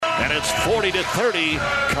and it's 40-30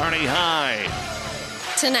 Kearney High.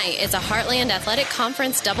 Tonight is a Heartland Athletic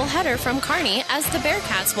Conference doubleheader from Kearney as the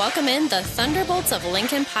Bearcats welcome in the Thunderbolts of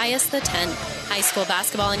Lincoln Pius X. High school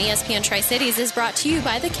basketball on ESPN Tri-Cities is brought to you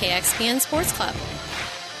by the KXPN Sports Club.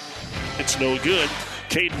 It's no good.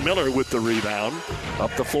 Caden Miller with the rebound.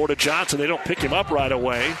 Up the floor to Johnson. They don't pick him up right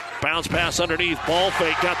away. Bounce pass underneath. Ball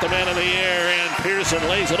fake. Got the man in the air. And Pearson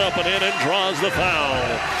lays it up and in and draws the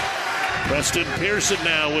foul. Preston Pearson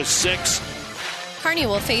now with 6. Kearney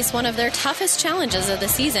will face one of their toughest challenges of the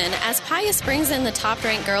season as Pius brings in the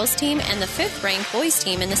top-ranked girls team and the 5th-ranked boys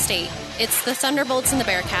team in the state. It's the Thunderbolts and the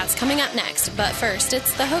Bearcats coming up next, but first,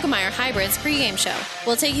 it's the Hoegemeyer Hybrids pregame show.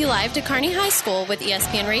 We'll take you live to Kearney High School with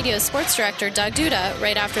ESPN Radio sports director Doug Duda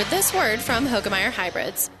right after this word from Hoegemeyer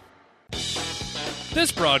Hybrids.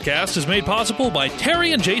 This broadcast is made possible by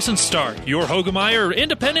Terry and Jason Stark, your Hoegemeyer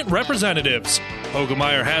independent representatives.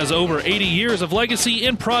 Hoegemeyer has over 80 years of legacy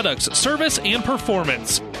in products, service, and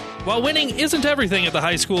performance. While winning isn't everything at the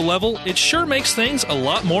high school level, it sure makes things a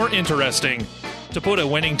lot more interesting. To put a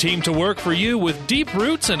winning team to work for you with deep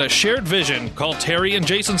roots and a shared vision, call Terry and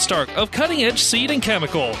Jason Stark of Cutting Edge Seed and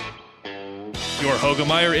Chemical. Your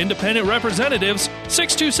Hoegemeyer independent representatives,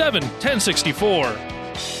 627-1064.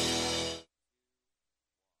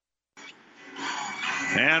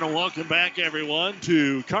 And welcome back, everyone,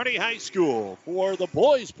 to Kearney High School for the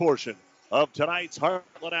boys portion of tonight's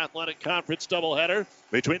Heartland Athletic Conference doubleheader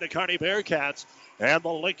between the Kearney Bearcats and the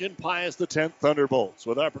Lincoln Pius X Thunderbolts.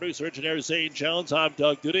 With our producer, engineer Zane Jones, I'm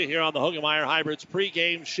Doug Duda here on the Hoegemeyer Hybrids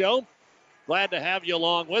pregame show. Glad to have you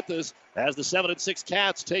along with us as the 7-6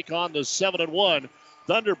 Cats take on the 7-1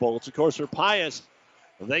 Thunderbolts. Of course, for Pius,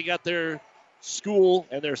 they got their school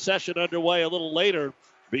and their session underway a little later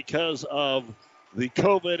because of the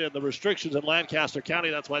COVID and the restrictions in Lancaster County.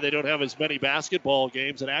 That's why they don't have as many basketball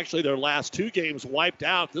games. And actually, their last 2 games wiped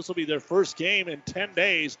out. This will be their first game in 10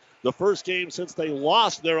 days. The first game since they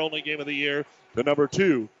lost their only game of the year to number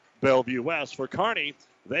 2, Bellevue West. For Kearney,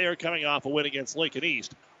 they are coming off a win against Lincoln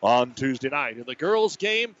East on Tuesday night. In the girls'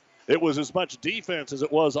 game, it was as much defense as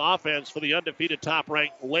it was offense for the undefeated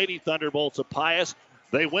top-ranked Lady Thunderbolts of Pius.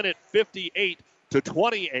 They win it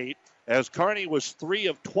 58-28. As Kearney was 3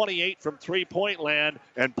 of 28 from three-point land,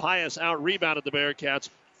 and Pius out-rebounded the Bearcats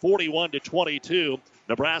 41-22.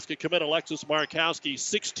 Nebraska commit Alexis Markowski,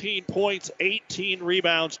 16 points, 18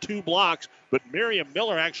 rebounds, 2 blocks, but Miriam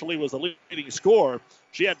Miller actually was the leading scorer.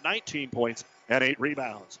 She had 19 points and 8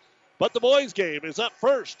 rebounds. But the boys' game is up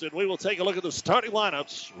first, and we will take a look at the starting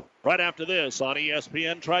lineups right after this on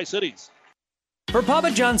ESPN Tri-Cities. For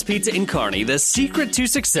Papa John's Pizza in Kearney, the secret to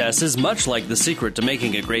success is much like the secret to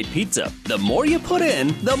making a great pizza. The more you put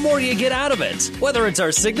in, the more you get out of it. Whether it's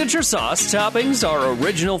our signature sauce, toppings, our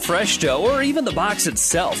original fresh dough, or even the box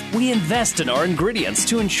itself, we invest in our ingredients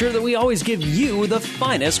to ensure that we always give you the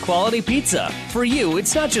finest quality pizza. For you,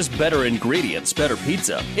 it's not just better ingredients, better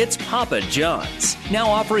pizza. It's Papa John's. Now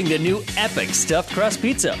offering the new epic stuffed crust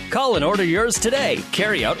pizza. Call and order yours today.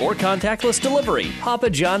 Carry out or contactless delivery. Papa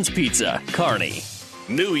John's Pizza, Kearney.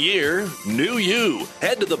 New year, new you.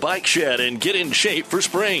 Head to the Bike Shed and get in shape for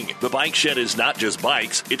spring. The Bike Shed is not just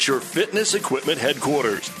bikes, it's your fitness equipment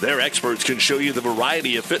headquarters. Their experts can show you the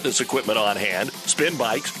variety of fitness equipment on hand, spin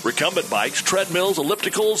bikes, recumbent bikes, treadmills,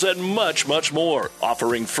 ellipticals, and much, much more.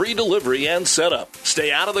 Offering free delivery and setup.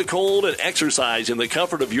 Stay out of the cold and exercise in the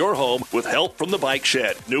comfort of your home with help from the Bike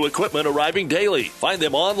Shed. New equipment arriving daily. Find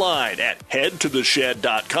them online at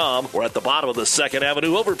headtotheshed.com or at the bottom of the 2nd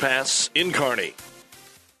Avenue overpass in Kearney.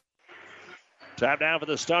 Time now for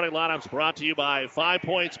the starting lineups brought to you by 5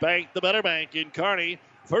 Points Bank, the better bank in Kearney.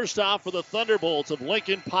 First off for the Thunderbolts of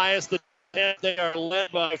Lincoln Pius X. They are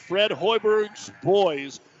led by Fred Hoiberg's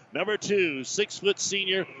boys. Number 2, 6-foot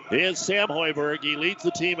senior is Sam Hoiberg. He leads the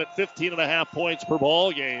team at 15.5 points per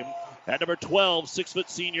ball game. At number 12, 6-foot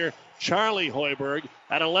senior Charlie Hoiberg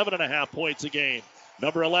at 11.5 points a game.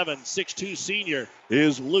 Number 11, 6'2 senior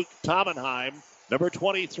is Luke Tomenheim. Number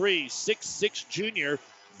 23, 6'6 junior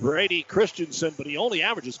Brady Christensen, but he only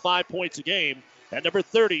averages 5 points a game. At number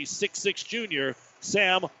 30, 6'6 junior,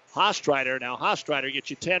 Sam Hostreiter. Now, Hostreiter gets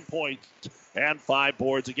you 10 points and 5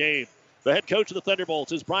 boards a game. The head coach of the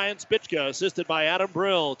Thunderbolts is Brian Spichka, assisted by Adam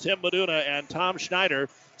Brill, Tim Meduna, and Tom Schneider.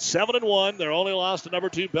 7-1. Their only loss to number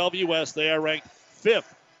 2, Bellevue West. They are ranked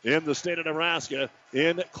 5th in the state of Nebraska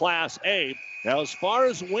in Class A. Now, as far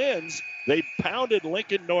as wins, they pounded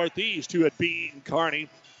Lincoln Northeast, who had beaten Kearney.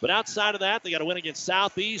 But outside of that, they got a win against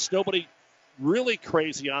Southeast. Nobody really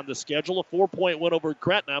crazy on the schedule. A 4-point win over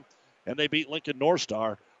Gretna, and they beat Lincoln North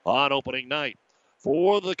Star on opening night.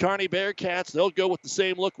 For the Kearney Bearcats, they'll go with the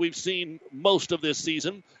same look we've seen most of this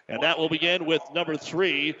season, and that will begin with number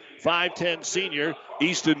 3, 5'10 senior,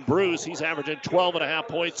 Easton Bruce. He's averaging 12.5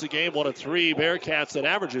 points a game, one of 3 Bearcats that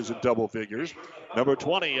averages in double figures. Number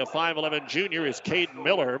 20, a 5'11 junior, is Caden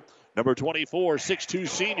Miller. Number 24, 6'2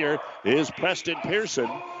 senior, is Preston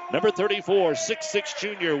Pearson. Number 34, 6'6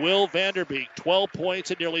 junior, Will Vanderbeek, 12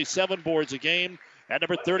 points and nearly 7 boards a game. At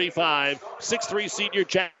number 35, 6'3 senior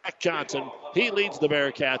Jack Johnson. He leads the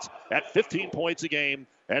Bearcats at 15 points a game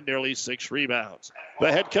and nearly 6 rebounds. The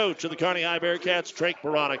head coach of the Kearney High Bearcats, Drake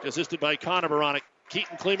Baronic, assisted by Connor Baronic,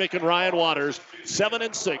 Keaton Klemick, and Ryan Waters,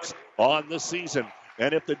 7-6 on the season.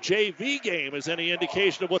 And if the JV game is any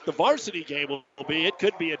indication of what the varsity game will be, it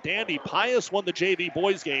could be a dandy. Pius won the JV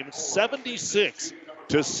boys game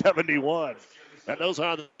 76-71. And those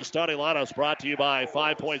are the starting lineups brought to you by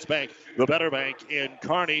 5 Points Bank, the better bank in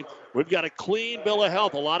Kearney. We've got a clean bill of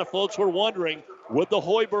health. A lot of folks were wondering, would the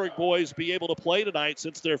Hoiberg boys be able to play tonight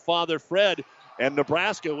since their father, Fred, and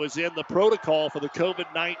Nebraska was in the protocol for the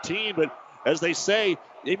COVID-19. But as they say,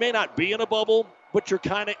 they may not be in a bubble, but you're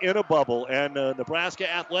kind of in a bubble. And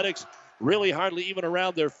Nebraska athletics really hardly even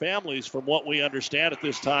around their families from what we understand at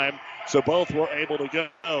this time. So both were able to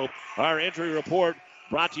go. Our injury report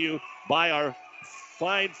brought to you by our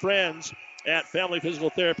fine friends at Family Physical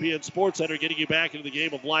Therapy and Sports Center, getting you back into the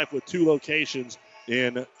game of life with 2 locations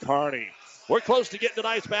in Kearney. We're close to getting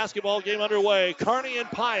tonight's basketball game underway. Kearney and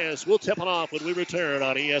Pius will tip it off when we return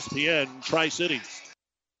on ESPN Tri-Cities.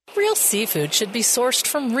 Real seafood should be sourced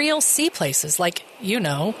from real sea places like,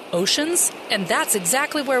 oceans. And that's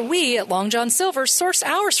exactly where we at Long John Silver source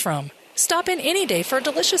ours from. Stop in any day for a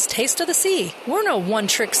delicious taste of the sea. We're no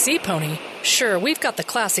one-trick sea pony. Sure, we've got the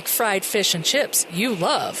classic fried fish and chips you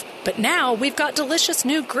love, but now we've got delicious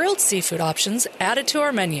new grilled seafood options added to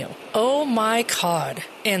our menu. Oh my cod.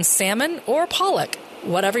 And salmon or pollock.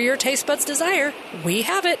 Whatever your taste buds desire, we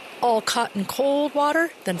have it. All caught in cold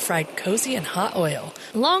water, then fried cozy in hot oil.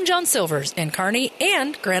 Long John Silver's in Kearney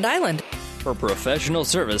and Grand Island. For professional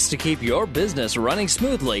service to keep your business running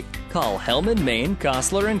smoothly, call Hellman, Maine,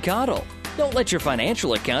 Kostler, and Cottle. Don't let your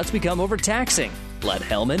financial accounts become overtaxing. Let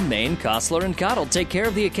Hellman, Maine, Kostler, and Cottle take care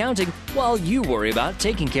of the accounting while you worry about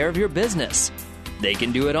taking care of your business. They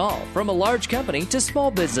can do it all, from a large company to small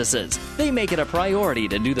businesses. They make it a priority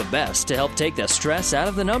to do the best to help take the stress out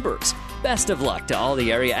of the numbers. Best of luck to all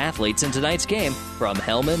the area athletes in tonight's game from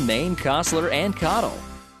Hellman, Maine, Kostler, and Cottle.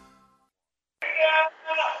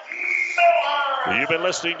 You've been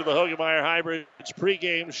listening to the Hoegemeyer Hybrids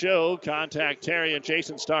pregame show. Contact Terry and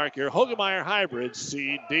Jason Stark, your Hoegemeyer Hybrids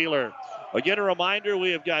seed dealer. Again, a reminder,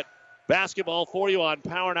 we have got basketball for you on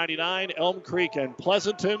Power 99, Elm Creek and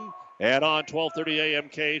Pleasanton, and on 12:30 a.m.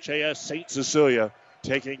 KHAS St. Cecilia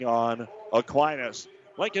taking on Aquinas.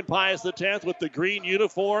 Lincoln Pius X with the green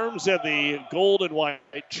uniforms and the gold and white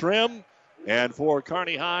trim. And for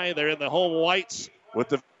Kearney High, they're in the home whites with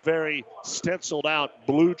the very stenciled out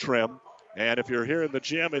blue trim. And if you're here in the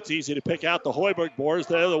gym, it's easy to pick out the Hoiberg boys.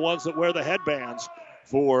 They're the ones that wear the headbands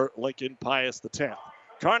for Lincoln Pius X.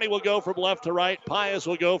 Kearney will go from left to right. Pius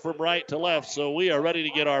will go from right to left. So we are ready to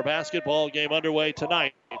get our basketball game underway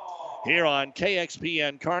tonight here on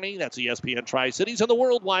KXPN Kearney. That's ESPN Tri-Cities and the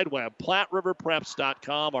World Wide Web.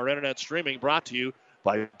 PlatteRiverPreps.com. Our internet streaming brought to you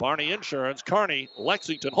by Barney Insurance, Kearney,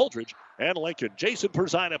 Lexington, Holdridge, and Lincoln. Jason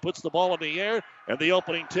Perzina puts the ball in the air, and the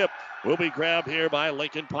opening tip will be grabbed here by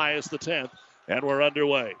Lincoln Pius X, and we're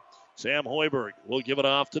underway. Sam Hoiberg will give it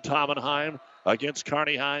off to Tamenheim against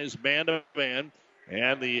Kearney High's man-to-man,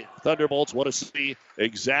 and the Thunderbolts want to see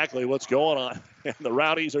exactly what's going on. And the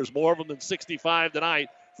Rowdies, there's more of them than 65 tonight.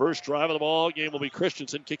 First drive of the ball game will be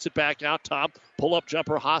Christensen, kicks it back out top, pull-up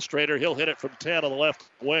jumper, Hostrader. He'll hit it from 10 on the left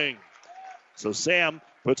wing. So Sam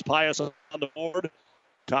puts Pius on the board.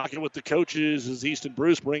 Talking with the coaches as Easton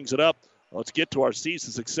Bruce brings it up. Let's get to our Seeds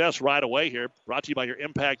of Success right away here. Brought to you by your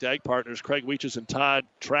Impact Ag partners, Craig Weeches and Todd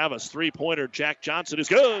Travis. Three-pointer, Jack Johnson is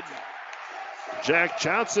good. Jack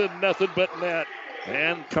Johnson, nothing but net.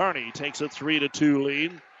 And Kearney takes a 3-2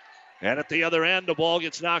 lead. And at the other end, the ball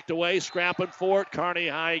gets knocked away. Scrapping for it. Kearney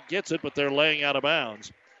High gets it, but they're laying out of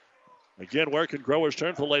bounds. Again, where can growers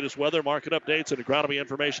turn for the latest weather, market updates, and agronomy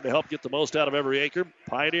information to help get the most out of every acre?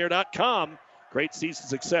 Pioneer.com. Great season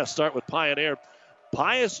success. Start with Pioneer.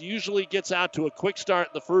 Pius usually gets out to a quick start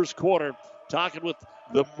in the first quarter. Talking with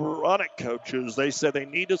the Moronic coaches, they said they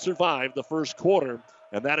need to survive the first quarter,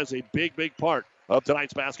 and that is a big, big part of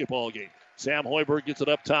tonight's basketball game. Sam Hoiberg gets it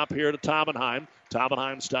up top here to Tamenheim.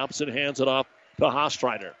 Tamenheim stops and hands it off to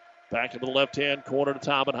Hostrider. Back into the left-hand corner to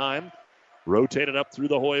Tamenheim. Rotated up through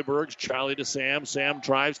the Hoibergs. Charlie to Sam. Sam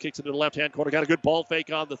drives, kicks it to the left-hand corner. Got a good ball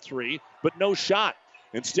fake on the three, but no shot.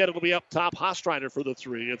 Instead, it'll be up top. Hostreiter for the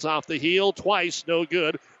three. It's off the heel twice. No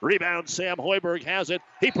good. Rebound. Sam Hoiberg has it.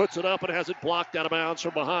 He puts it up and has it blocked out of bounds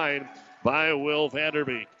from behind by Will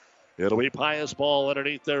Vanderbeek. It'll be Pius ball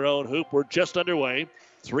underneath their own hoop. We're just underway.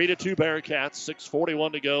 3-2 Bearcats.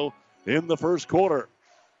 6:41 to go in the first quarter.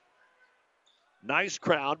 Nice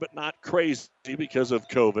crowd, but not crazy because of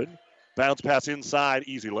COVID. Bounce pass inside.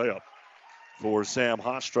 Easy layup for Sam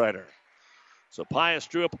Hostreiter. So Pius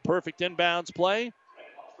drew up a perfect inbounds play.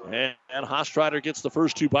 And Hostreiter gets the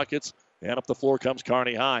first two buckets. And up the floor comes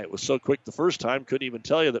Kearney High. It was so quick the first time, couldn't even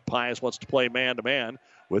tell you that Pius wants to play man-to-man.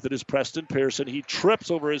 With it is Preston Pearson. He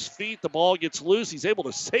trips over his feet. The ball gets loose. He's able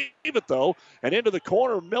to save it, though. And into the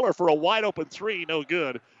corner, Miller for a wide-open three. No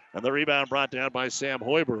good. And the rebound brought down by Sam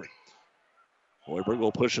Hoiberg. Hoiberg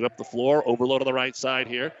will push it up the floor. Overload on the right side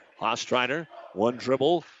here. Hostreiter, one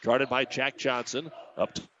dribble, guarded by Jack Johnson.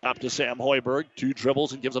 Up top to Sam Hoiberg. Two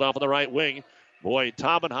dribbles and gives it off on the right wing. Boy,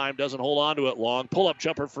 Taubenheim doesn't hold on to it long. Pull-up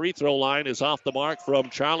jumper free throw line is off the mark from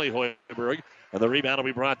Charlie Hoiberg. And the rebound will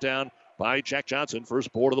be brought down by Jack Johnson.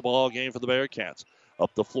 First board of the ball game for the Bearcats.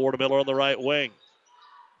 Up the floor to Miller on the right wing.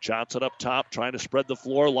 Johnson up top trying to spread the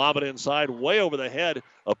floor. Lob it inside way over the head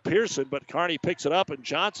of Pearson. But Kearney picks it up and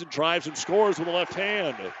Johnson drives and scores with the left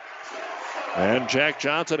hand. And Jack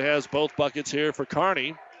Johnson has both buckets here for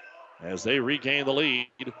Kearney as they regain the lead.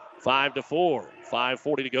 5-4.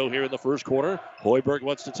 5:40 to go here in the first quarter. Hoiberg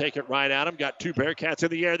wants to take it right at him. Got two Bearcats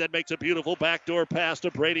in the air. That makes a beautiful backdoor pass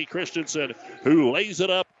to Brady Christensen, who lays it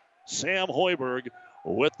up. Sam Hoiberg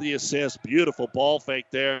with the assist. Beautiful ball fake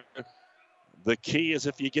there. The key is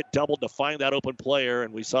if you get doubled to find that open player,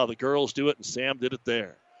 and we saw the girls do it, and Sam did it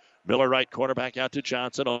there. Miller right corner back out to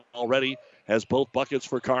Johnson. Already has both buckets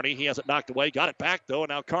for Kearney. He has it knocked away. Got it back, though, and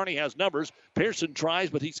now Kearney has numbers. Pearson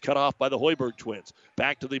tries, but he's cut off by the Hoiberg twins.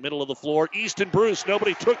 Back to the middle of the floor. Easton Bruce.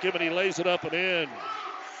 Nobody took him, and he lays it up and in.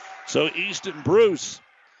 So Easton Bruce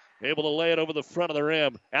able to lay it over the front of the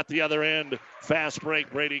rim. At the other end, fast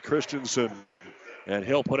break, Brady Christensen. And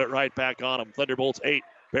he'll put it right back on him. Thunderbolts 8,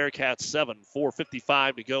 Bearcats 7.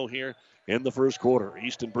 4:55 to go here in the first quarter.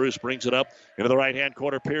 Easton Bruce brings it up into the right-hand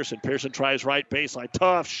corner. Pearson tries right baseline.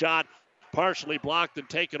 Tough shot. Partially blocked and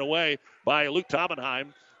taken away by Luke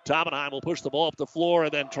Taubenheim. Taubenheim will push the ball up the floor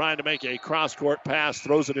and then trying to make a cross-court pass,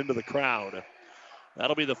 throws it into the crowd.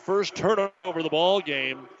 That'll be the first turnover of the ball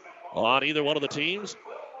game on either one of the teams.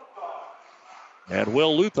 And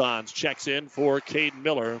Will Luthans checks in for Caden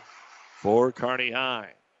Miller for Kearney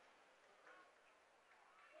High.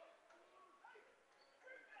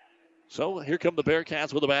 So here come the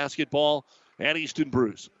Bearcats with the basketball and Easton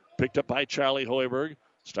Bruce. Picked up by Charlie Hoiberg.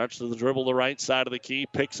 Starts to the dribble the right side of the key.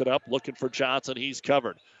 Picks it up, looking for Johnson. He's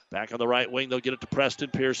covered. Back on the right wing, they'll get it to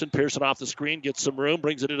Preston Pearson. Pearson off the screen, gets some room,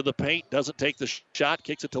 brings it into the paint. Doesn't take the shot,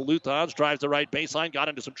 kicks it to Luthans. Drives the right baseline, got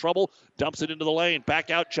into some trouble. Dumps it into the lane.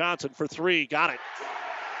 Back out Johnson for three. Got it.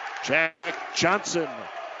 Jack Johnson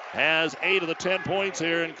has 8 of the 10 points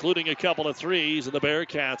here, including a couple of threes. And the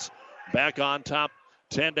Bearcats back on top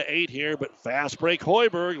 10-8 here. But fast break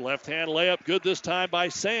Hoiberg. Left-hand layup good this time by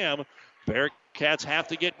Sam. Bearcats have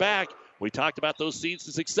to get back. We talked about those seeds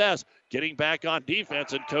to success. Getting back on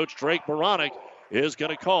defense, and Coach Drake Moronic is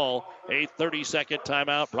going to call a 30-second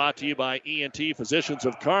timeout brought to you by ENT Physicians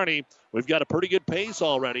of Kearney. We've got a pretty good pace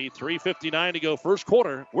already. 3:59 to go first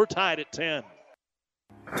quarter. We're tied at 10.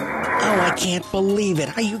 Oh, I can't believe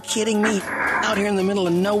it. Are you kidding me? Out here in the middle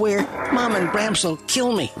of nowhere, Mom and Bramps will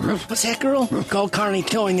kill me. What's that, girl? Call Kearney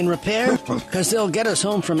Towing and Repair? Because they'll get us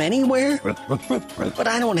home from anywhere? But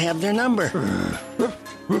I don't have their number.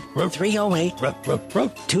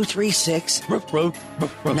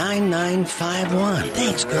 308-236-9951.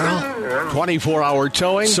 Thanks, girl. 24-hour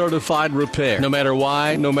towing, certified repair. No matter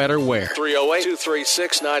why, no matter where.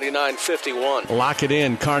 308-236-9951. Lock it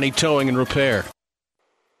in, Kearney Towing and Repair.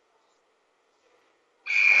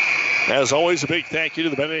 As always, a big thank you to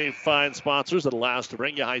the many fine sponsors that allow us to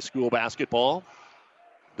bring you high school basketball.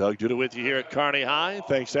 Doug Duda with you here at Kearney High.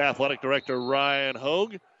 Thanks to Athletic Director Ryan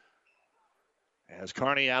Hogue. As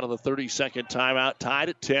Kearney out of the 30-second timeout, tied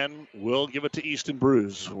at 10, will give it to Easton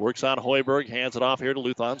Bruce. Works on Hoiberg, hands it off here to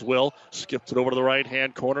Luthans. Will skips it over to the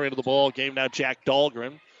right-hand corner into the ball game. Now Jack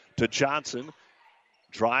Dahlgren to Johnson.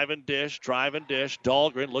 Drive and dish.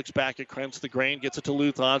 Dahlgren looks back at Krentz the Grain, gets it to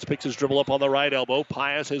Luthans, picks his dribble up on the right elbow.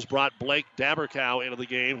 Pius has brought Blake Dabercow into the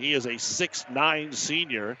game. He is a 6'9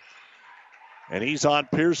 senior, and he's on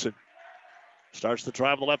Pearson. Starts the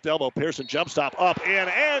drive on the left elbow. Pearson jump stop up in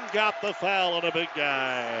and got the foul on a big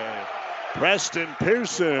guy. Preston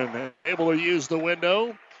Pearson able to use the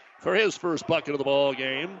window. for his first bucket of the ball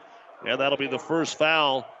game. And that'll be the first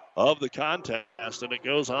foul of the contest. And it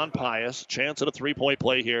goes on Pius. Chance at a three-point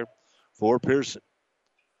play here for Pearson.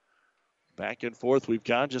 Back and forth we've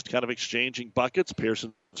gone, just kind of exchanging buckets.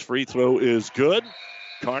 Pearson's free throw is good.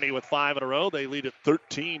 Kearney with 5 in a row. They lead at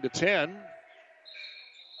 13-10.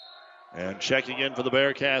 And checking in for the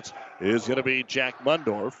Bearcats is going to be Jack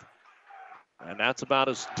Mundorf. And that's about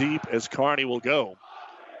as deep as Kearney will go,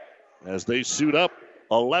 as they suit up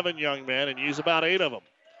 11 young men and use about 8 of them.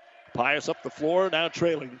 Pius up the floor, now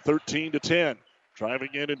trailing 13-10. Driving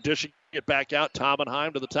in and dishing it back out.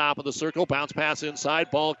 Tomenheim to the top of the circle. Bounce pass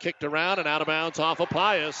inside. Ball kicked around and out of bounds off of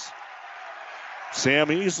Pius. Sam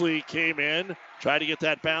Easley came in, tried to get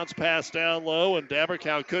that bounce pass down low, and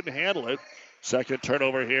Dabercow couldn't handle it. Second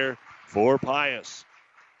turnover here for Pius.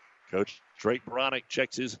 Coach Drake Bronick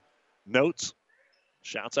checks his notes.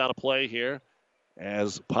 Shouts out a play here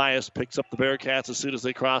as Pius picks up the Bearcats as soon as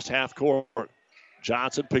they crossed half court.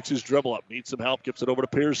 Johnson picks his dribble up, needs some help, gives it over to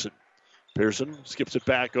Pearson. Pearson skips it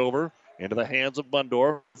back over into the hands of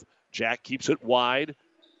Mundorf. Jack keeps it wide.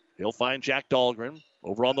 He'll find Jack Dahlgren.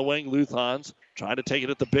 Over on the wing, Luthans trying to take it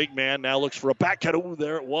at the big man. Now looks for a back cut. Ooh,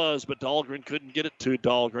 there it was, but Dahlgren couldn't get it to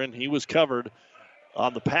Dahlgren. He was covered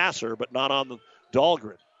on the passer, but not on the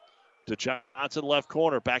Dahlgren. To Johnson, left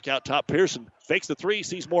corner. Back out top. Pearson fakes the three,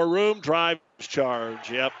 sees more room, drives, charge.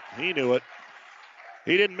 Yep, he knew it.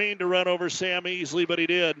 He didn't mean to run over Sam Easley, but he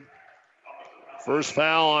did. First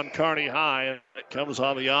foul on Kearney High. It comes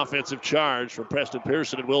on the offensive charge from Preston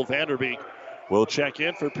Pearson, and Will Vanderbeek will check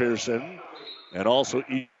in for Pearson. And also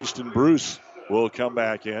Easton Bruce will come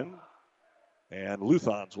back in. And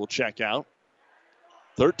Luthans will check out.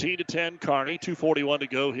 13-10 Kearney. 2:41 to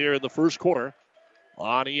go here in the first quarter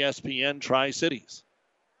on ESPN Tri-Cities.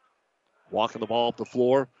 Walking the ball up the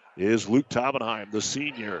floor is Luke Tomenheim, the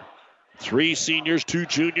senior. 3 seniors, 2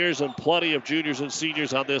 juniors, and plenty of juniors and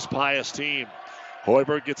seniors on this Pius team.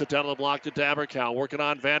 Hoiberg gets it down to the block to Dabercow. Working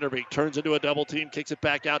on Vanderbeek. Turns into a double team. Kicks it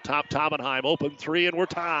back out top. Tomenheim. Open 3, and we're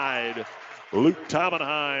tied. Luke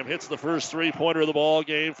Tomenheim hits the first three-pointer of the ball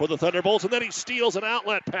game for the Thunderbolts, and then he steals an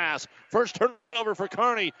outlet pass. First turnover for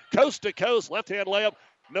Kearney. Coast to coast. Left-hand layup.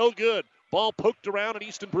 No good. Ball poked around, and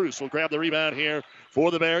Easton Bruce will grab the rebound here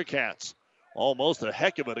for the Bearcats. Almost a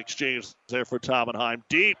heck of an exchange there for Tomenheim.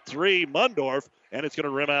 Deep 3, Mundorf, and it's going to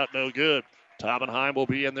rim out no good. Tomenheim will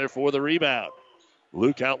be in there for the rebound.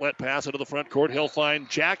 Luke outlet pass into the front court. He'll find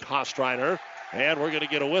Jack Hostreiter, and we're going to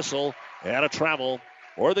get a whistle and a travel.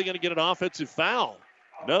 Or are they going to get an offensive foul?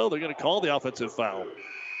 No, they're going to call the offensive foul.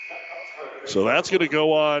 So that's going to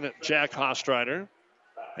go on Jack Hostreiter.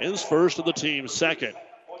 His first of the team, second.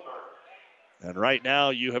 And right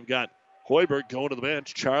now you have got Hoiberg going to the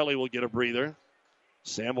bench. Charlie will get a breather.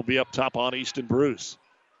 Sam will be up top on Easton Bruce.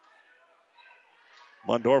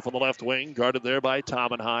 Mundorf on the left wing, guarded there by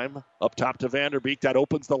Tomenheim. Up top to Vanderbeek. That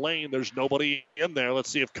opens the lane. There's nobody in there. Let's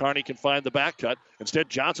see if Kearney can find the back cut. Instead,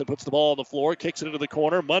 Johnson puts the ball on the floor, kicks it into the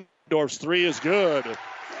corner. Mundorf's 3 is good.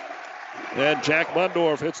 And Jack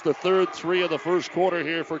Mundorf hits the third 3 of the first quarter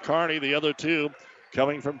here for Kearney. The other 2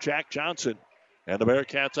 coming from Jack Johnson. And the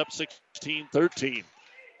Bearcats up 16-13.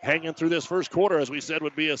 Hanging through this first quarter, as we said,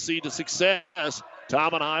 would be a seed to success.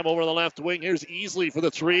 Tomenheim over the left wing. Here's Easley for the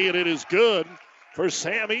 3, and it is good for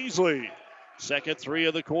Sam Easley. Second 3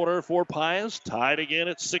 of the quarter for Pius. Tied again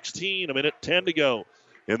at 16. A minute 10 to go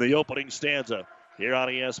in the opening stanza. Here on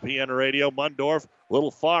ESPN Radio, Mundorf a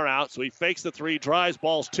little far out, so he fakes the 3, drives,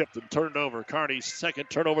 ball's tipped and turned over. Kearney's second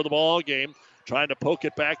turnover of the ball game. Trying to poke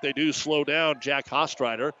it back. They do slow down Jack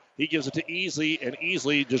Hostreiter. He gives it to Easley, and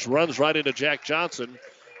Easley just runs right into Jack Johnson,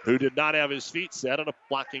 who did not have his feet set, and a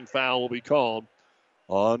blocking foul will be called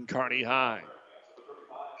on Kearney High.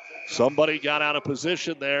 Somebody got out of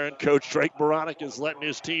position there, and Coach Drake Baronic is letting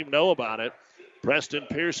his team know about it. Preston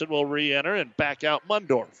Pearson will re-enter and back out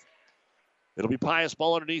Mundorf. It'll be Pius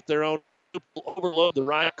ball underneath their own. Overload the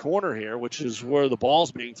right corner here, which is where the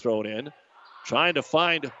ball's being thrown in. Trying to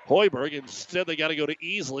find Hoiberg. Instead, they got to go to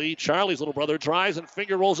Easley. Charlie's little brother drives and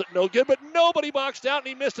finger rolls it no good, but nobody boxed out, and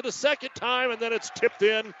he missed it a second time, and then it's tipped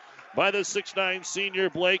in by the 6'9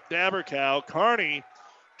 senior Blake Dabercow. Kearney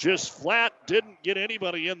just flat didn't get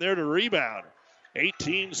anybody in there to rebound.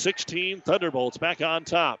 18-16 Thunderbolts back on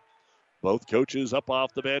top. Both coaches up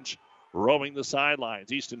off the bench, roaming the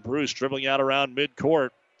sidelines. Easton Bruce dribbling out around midcourt.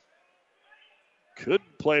 Could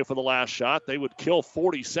play for the last shot. They would kill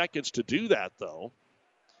 40 seconds to do that, though.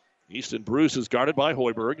 Easton Bruce is guarded by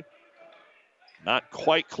Hoiberg. Not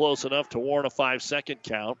quite close enough to warrant a 5-second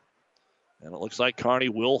count. And it looks like Kearney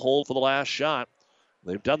will hold for the last shot.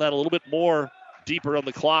 They've done that a little bit more deeper on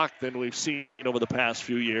the clock than we've seen over the past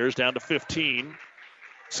few years, down to 15.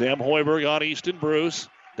 Sam Hoiberg on Easton Bruce.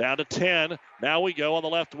 Down to 10. Now we go on the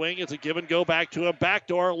left wing. It's a give and go back to him.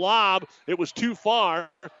 Backdoor lob. It was too far.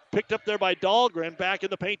 Picked up there by Dahlgren. Back in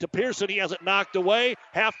the paint to Pearson. He has it knocked away.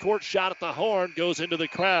 Half-court shot at the horn. Goes into the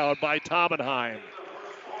crowd by Tamenheim.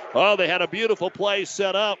 Oh, they had a beautiful play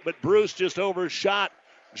set up, but Bruce just overshot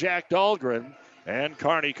Jack Dahlgren. And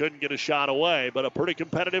Kearney couldn't get a shot away. But a pretty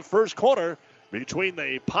competitive first quarter between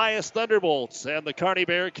the Pius Thunderbolts and the Kearney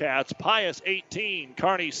Bearcats. Pius 18,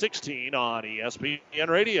 Kearney 16 on ESPN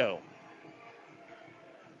Radio.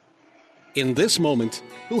 In this moment,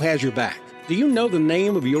 who has your back? Do you know the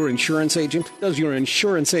name of your insurance agent? Does your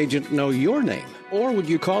insurance agent know your name? Or would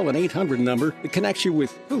you call an 800 number that connects you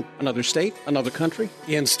with who? Another state? Another country?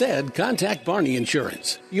 Instead, contact Barney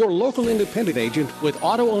Insurance, your local independent agent with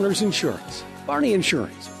auto owner's insurance. Barney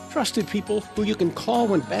Insurance. Trusted people who you can call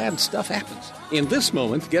when bad stuff happens. In this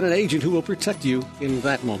moment, get an agent who will protect you in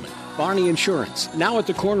that moment. Barney Insurance, now at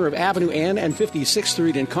the corner of Avenue N and 56th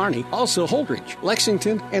Street in Kearney, also Holdridge,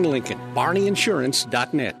 Lexington, and Lincoln.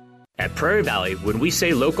 BarneyInsurance.net. At Prairie Valley, when we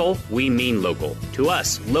say local, we mean local. To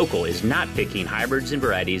us, local is not picking hybrids and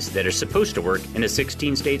varieties that are supposed to work in a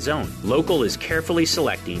 16-state zone. Local is carefully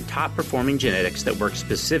selecting top-performing genetics that work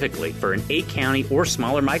specifically for an 8-county or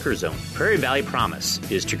smaller microzone. Prairie Valley Promise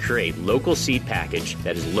is to create local seed package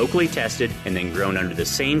that is locally tested and then grown under the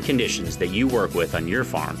same conditions that you work with on your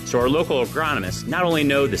farm. So our local agronomists not only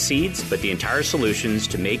know the seeds, but the entire solutions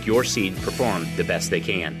to make your seed perform the best they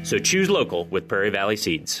can. So choose local with Prairie Valley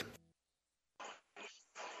Seeds.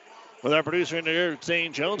 With our producer in there,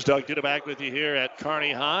 Zane Jones, Doug Duda back with you here at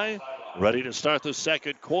Kearney High. Ready to start the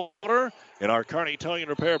second quarter in our Kearney Towing and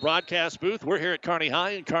Repair broadcast booth. We're here at Kearney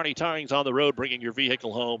High, and Kearney Towing's on the road bringing your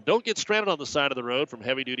vehicle home. Don't get stranded on the side of the road. From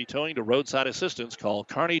heavy-duty towing to roadside assistance, call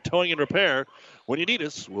Kearney Towing and Repair. When you need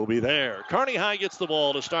us, we'll be there. Kearney High gets the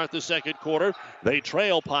ball to start the second quarter. They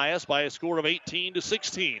trail Pius by a score of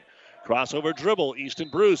 18-16. Crossover dribble, Easton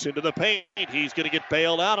Bruce into the paint. He's going to get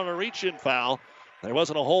bailed out on a reach-in foul. There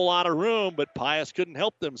wasn't a whole lot of room, but Pius couldn't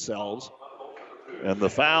help themselves. And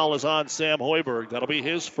the foul is on Sam Hoiberg. That'll be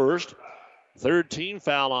his first. Third team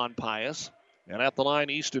foul on Pius. And at the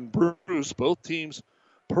line, Easton Bruce. Both teams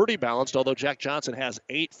pretty balanced, although Jack Johnson has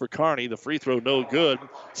 8 for Kearney. The free throw no good.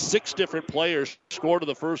 6 different players scored in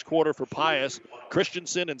the first quarter for Pius.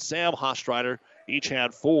 Christensen and Sam Hostreiter each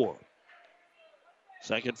had 4.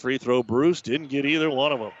 Second free throw, Bruce didn't get either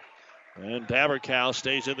one of them. And Dabercow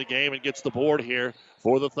stays in the game and gets the board here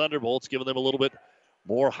for the Thunderbolts, giving them a little bit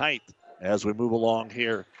more height as we move along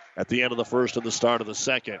here at the end of the first and the start of the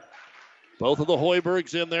second. Both of the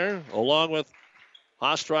Hoibergs in there, along with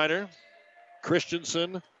Hostreiter,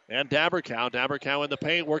 Christensen, and Dabercow. Dabercow in the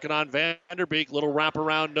paint, working on Vanderbeek. Little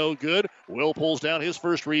wraparound, no good. Will pulls down his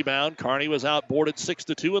first rebound. Kearney was outboarded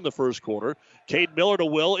 6-2 in the first quarter. Cade Miller to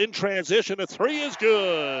Will in transition. A three is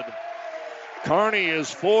good. Kearney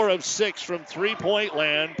is 4 of 6 from three-point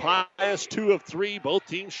land. Pius 2 of 3. Both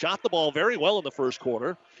teams shot the ball very well in the first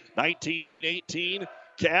quarter. 19-18.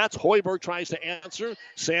 Cats. Hoiberg tries to answer.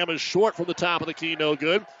 Sam is short from the top of the key, no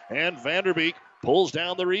good. And Vanderbeek pulls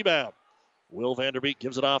down the rebound. Will Vanderbeek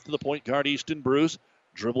gives it off to the point guard, Easton Bruce.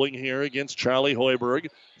 Dribbling here against Charlie Hoiberg.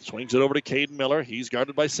 Swings it over to Caden Miller. He's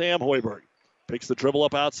guarded by Sam Hoiberg. Picks the dribble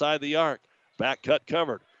up outside the arc. Back cut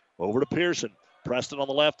covered. Over to Pearson. Preston on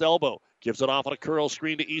the left elbow. Gives it off on a curl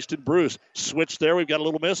screen to Easton Bruce. Switch there. We've got a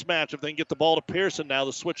little mismatch. If they can get the ball to Pearson, now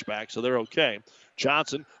the switchback, so they're okay.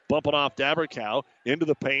 Johnson bumping off Dabercow into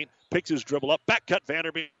the paint. Picks his dribble up. Back cut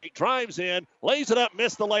Vanderbeek. Drives in. Lays it up.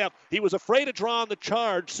 Missed the layup. He was afraid to draw on the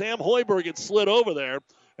charge. Sam Hoiberg had slid over there.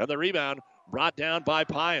 And the rebound brought down by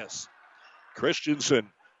Pius.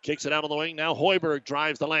 Christensen kicks it out on the wing. Now Hoiberg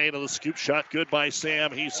drives the lane. And the scoop shot good by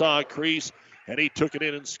Sam. He saw a crease. And he took it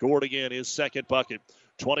in and scored again. His second bucket.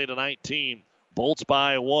 20-19. Bolts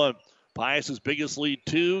by 1. Pius's biggest lead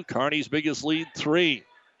 2. Kearney's biggest lead 3.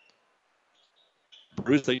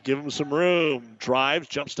 Bruce, they give him some room. Drives,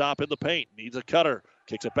 jump stop in the paint. Needs a cutter.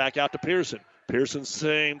 Kicks it back out to Pearson. Pearson,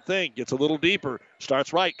 same thing. Gets a little deeper.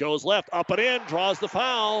 Starts right, goes left. Up and in. Draws the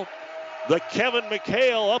foul. The Kevin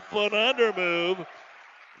McHale up and under move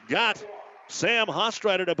got Sam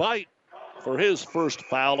Hostreiter to bite for his first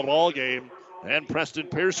foul of the ball game. And Preston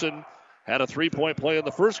Pearson had a three-point play in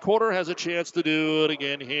the first quarter, has a chance to do it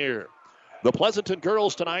again here. The Pleasanton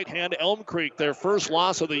girls tonight hand Elm Creek their first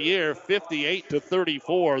loss of the year,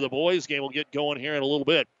 58-34. The boys game will get going here in a little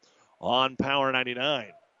bit on Power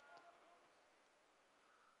 99.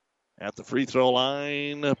 At the free throw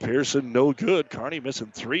line, Pearson no good. Kearney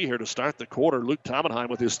missing 3 here to start the quarter. Luke Tamenheim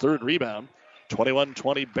with his third rebound.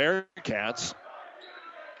 21-20 Bearcats.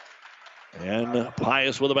 And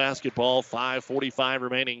Pius with a basketball, 5:45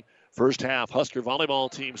 remaining. First half, Husker volleyball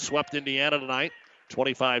team swept Indiana tonight,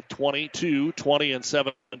 25-22, 20 and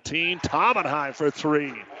 17. Tomenheim for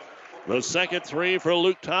three. The second three for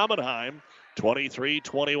Luke Tomenheim,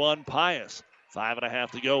 23-21 Pius.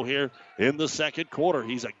 5.5 to go here in the second quarter.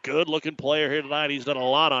 He's a good-looking player here tonight. He's done a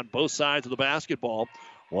lot on both sides of the basketball.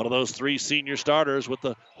 One of those three senior starters with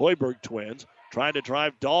the Hoiberg twins. Trying to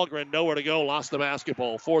drive Dahlgren, nowhere to go, lost the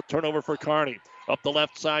basketball. Fourth turnover for Kearney. Up the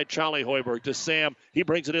left side, Charlie Hoiberg to Sam. He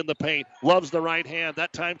brings it in the paint, loves the right hand.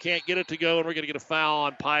 That time can't get it to go, and we're going to get a foul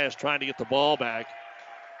on Pius trying to get the ball back.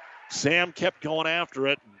 Sam kept going after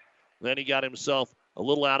it. Then he got himself a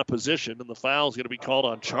little out of position, and the foul is going to be called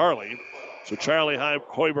on Charlie. So Charlie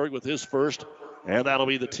Hoiberg with his first, and that'll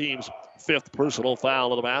be the team's fifth personal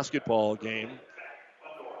foul of the basketball game.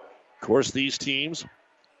 Of course, these teams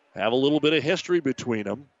have a little bit of history between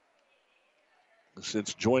them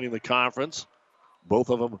since joining the conference. Both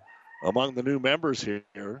of them among the new members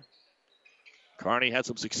here. Kearney had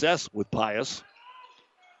some success with Pius.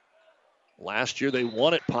 Last year they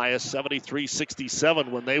won at Pius 73-67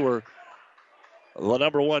 when they were the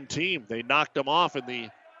number one team. They knocked them off in the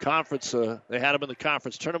conference. They had them in the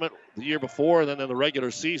conference tournament the year before, and then in the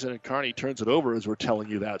regular season, and Kearney turns it over as we're telling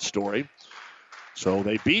you that story. So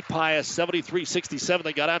they beat Pius 73-67.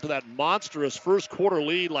 They got out to that monstrous first quarter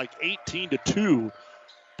lead, like 18-2.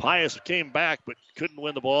 Pius came back but couldn't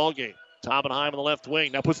win the ball game. Tomenheim in the left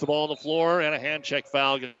wing now puts the ball on the floor, and a hand check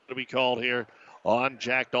foul going to be called here on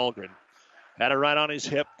Jack Dahlgren. Had it right on his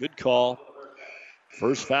hip. Good call.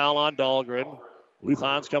 First foul on Dahlgren.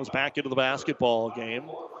 Luthans comes back into the basketball game.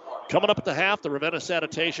 Coming up at the half, the Ravenna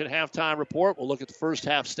Sanitation halftime report. We'll look at the first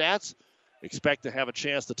half stats. Expect to have a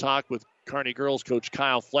chance to talk with Kearney girls coach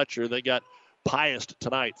Kyle Fletcher. They got Pius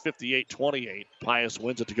tonight, 58-28. Pius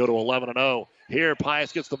wins it to go to 11-0. Here,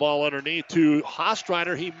 Pius gets the ball underneath to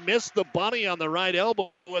Hostreiter. He missed the bunny on the right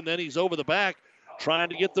elbow, and then he's over the back trying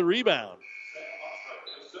to get the rebound.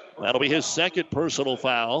 That'll be his second personal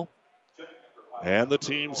foul, and the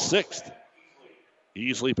team's sixth.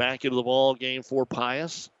 Easily back into the ball game for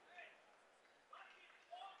Pius.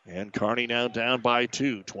 And Kearney now down by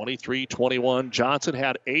 2, 23-21. Johnson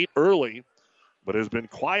had 8 early, but has been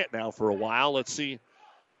quiet now for a while. Let's see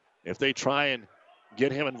if they try and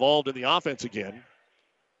get him involved in the offense again.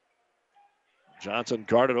 Johnson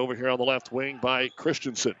guarded over here on the left wing by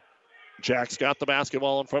Christensen. Jack's got the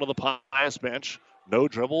basketball in front of the Pius bench. No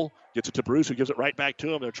dribble. Gets it to Bruce, who gives it right back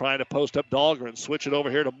to him. They're trying to post up Dahlgren. Switch it over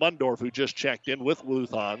here to Mundorf, who just checked in with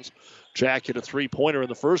Luthans. Jack hit a three-pointer in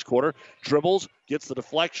the first quarter. Dribbles, gets the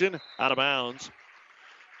deflection, out of bounds.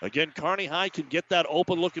 Again, Kearney High can get that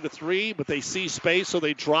open look at a three, but they see space, so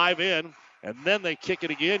they drive in, and then they kick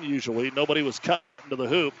it again usually. Nobody was cutting to the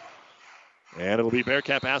hoop. And it'll be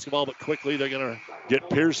Bearcat basketball, but quickly they're going to get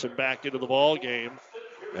Pearson back into the ball game.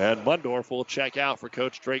 And Mundorf will check out for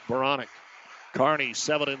Coach Drake Baranek. Kearney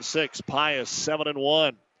 7-6, Pius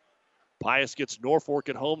 7-1. Pius gets Norfolk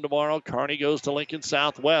at home tomorrow. Kearney goes to Lincoln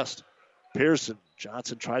Southwest. Pearson,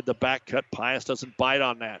 Johnson tried the back cut. Pius doesn't bite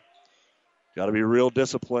on that. Got to be real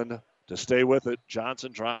disciplined to stay with it.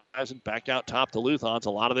 Johnson drives and back out top to Luthans. A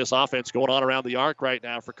lot of this offense going on around the arc right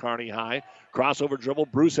now for Kearney High. Crossover dribble.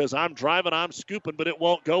 Bruce says, I'm driving, I'm scooping, but it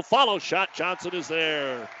won't go. Follow shot. Johnson is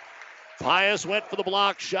there. Pius went for the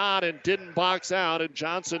block shot and didn't box out, and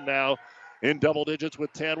Johnson now in double digits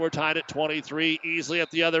with 10. We're tied at 23. Easily at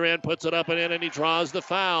the other end, puts it up and in, and he draws the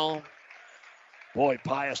foul. Boy,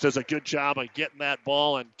 Pius does a good job of getting that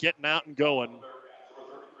ball and getting out and going.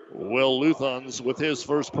 Will Luthans with his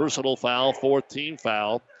first personal foul, fourth team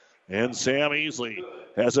foul. And Sam Easley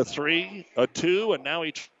has a 3, a 2, and now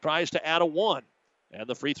he tries to add a 1. And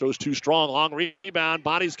the free throw's too strong. Long rebound,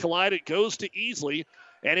 bodies collide. It goes to Easley.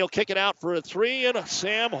 And he'll kick it out for a 3, and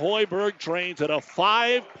Sam Hoiberg trains at a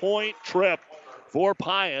 5-point trip for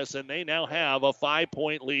Pius, and they now have a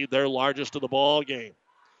 5-point lead, their largest of the ball game.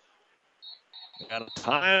 And a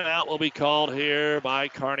timeout will be called here by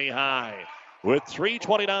Kearney High. With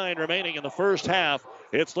 3:29 remaining in the first half,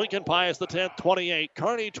 it's Lincoln Pius the 10th, 28,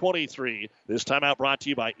 Kearney 23. This timeout brought to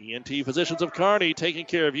you by ENT Physicians of Kearney, taking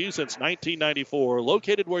care of you since 1994,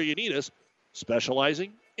 located where you need us,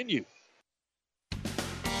 specializing in you.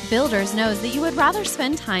 Builders knows that you would rather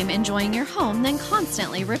spend time enjoying your home than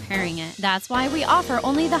constantly repairing it. That's why we offer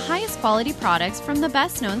only the highest quality products from the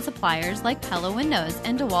best known suppliers like Pella Windows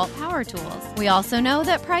and DeWalt Power Tools. We also know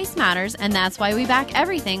that price matters, and that's why we back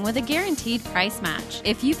everything with a guaranteed price match.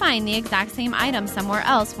 If you find the exact same item somewhere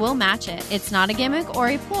else, we'll match it. It's not a gimmick or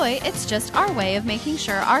a ploy, it's just our way of making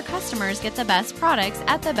sure our customers get the best products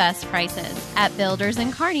at the best prices. At Builders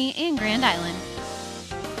in Kearney and Grand Island.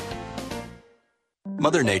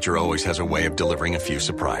 Mother Nature always has a way of delivering a few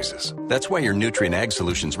surprises. That's why your Nutrient Ag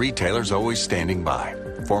Solutions retailer's always standing by.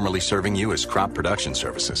 Formerly serving you as Crop Production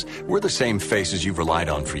Services, we're the same faces you've relied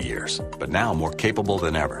on for years, but now more capable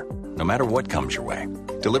than ever, no matter what comes your way.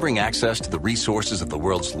 Delivering access to the resources of the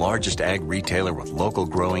world's largest ag retailer with local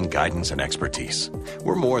growing guidance and expertise.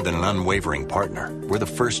 We're more than an unwavering partner. We're the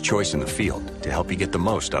first choice in the field to help you get the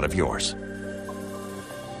most out of yours.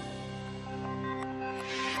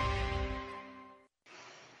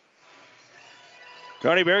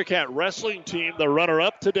 Kearney Bearcat wrestling team, the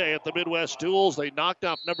runner-up today at the Midwest Duels. They knocked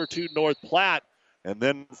off number 2 North Platte and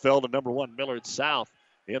then fell to number 1 Millard South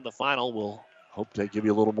in the final. We'll hope to give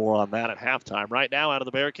you a little more on that at halftime. Right now, out of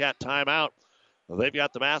the Bearcat timeout, they've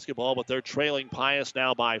got the basketball, but they're trailing Pius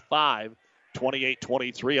now by 5,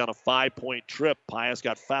 28-23 on a 5-point trip. Pius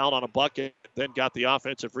got fouled on a bucket, then got the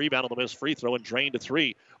offensive rebound on the missed free throw and drained to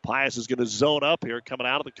 3. Pius is going to zone up here coming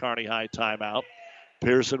out of the Kearney High timeout.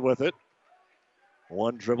 Pearson with it.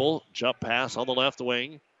 One dribble, jump pass on the left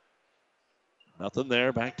wing. Nothing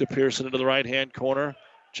there. Back to Pearson into the right-hand corner.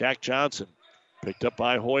 Jack Johnson picked up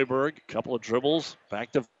by Hoiberg. Couple of dribbles.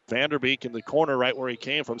 Back to Vanderbeek in the corner right where he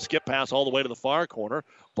came from. Skip pass all the way to the far corner.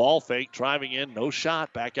 Ball fake, driving in. No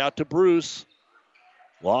shot. Back out to Bruce.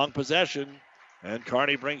 Long possession. And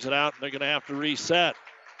Kearney brings it out. They're going to have to reset.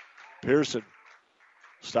 Pearson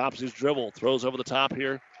stops his dribble. Throws over the top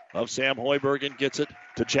here of Sam Hoiberg and gets it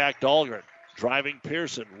to Jack Dahlgren. Driving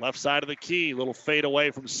Pearson, left side of the key. Little fade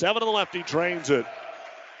away from 7 to the left. He drains it.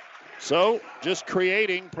 So just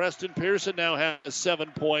creating. Preston Pearson now has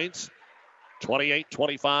 7 points.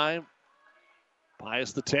 28-25.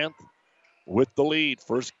 Pius the 10th with the lead.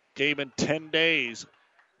 First game in 10 days.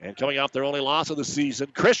 And coming off their only loss of the season,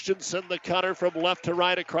 Christensen, the cutter from left to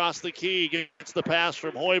right across the key. Gets the pass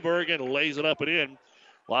from Hoiberg and lays it up and in.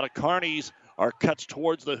 A lot of Kearney's are cuts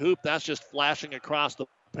towards the hoop. That's just flashing across the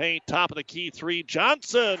paint. Top of the key 3.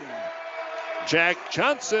 Johnson. Jack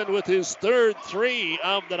Johnson with his 3rd 3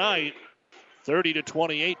 of the night.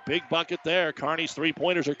 30-28. Big bucket there. Kearney's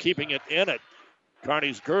 3-pointers are keeping it in it.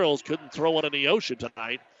 Kearney's girls couldn't throw it in the ocean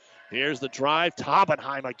tonight. Here's the drive.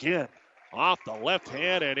 Taubenheim again. Off the left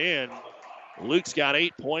hand and in. Luke's got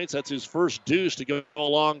 8 points. That's his first deuce to go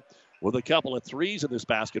along with a couple of threes in this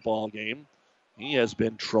basketball game. He has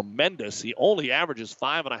been tremendous. He only averages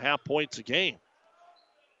 5.5 points a game.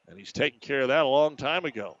 And he's taken care of that a long time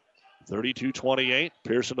ago. 32-28.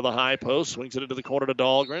 Pearson to the high post. Swings it into the corner to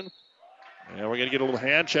Dahlgren. And we're going to get a little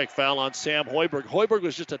hand check foul on Sam Hoiberg. Hoiberg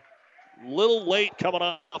was just a little late coming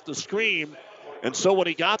off the screen. And so when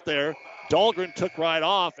he got there, Dahlgren took right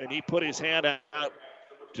off, and he put his hand out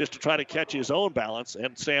just to try to catch his own balance.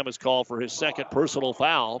 And Sam is called for his 2nd personal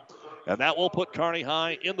foul. And that will put Kearney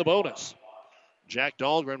High in the bonus. Jack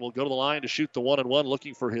Dahlgren will go to the line to shoot the 1-and-1,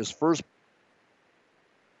 looking for his first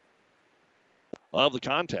of the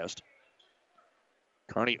contest.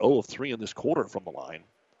 Kearney 0 of 3 in this quarter from the line.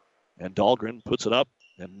 And Dahlgren puts it up,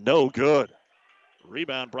 and no good.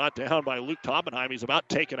 Rebound brought down by Luke Taubenheim. He's about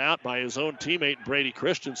taken out by his own teammate, Brady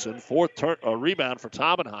Christensen. 4th rebound for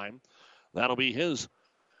Taubenheim. That'll be his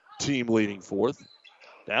team-leading 4th.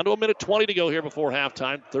 Down to 1:20 to go here before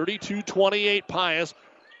halftime. 32-28 Pius.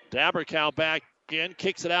 Dabercow back in,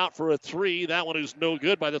 kicks it out for a 3. That one is no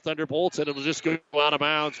good by the Thunderbolts, and it'll just go out of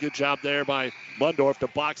bounds. Good job there by Mundorf to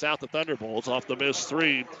box out the Thunderbolts off the missed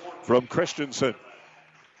 3 from Christensen.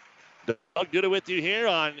 Doug Duda with you here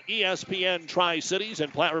on ESPN Tri-Cities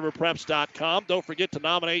and PlatteRiverPreps.com. Don't forget to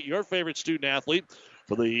nominate your favorite student athlete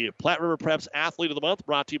for the Platte River Preps Athlete of the Month,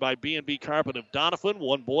 brought to you by B&B Carpet of Doniphan.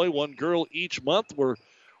 1 boy, 1 girl each month. We're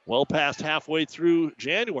well past halfway through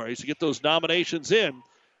January, so get those nominations in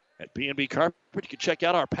at B&B Carpet. You can check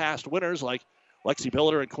out our past winners like Lexi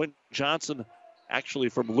Billiter and Quinn Johnson, actually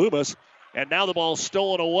from Loomis. And now the ball's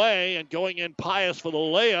stolen away and going in Pius for the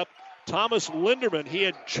layup. Thomas Linderman, he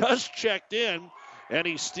had just checked in, and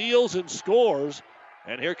he steals and scores.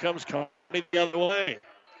 And here comes Kearney the other way.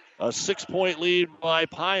 A 6-point lead by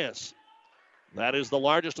Pius. That is the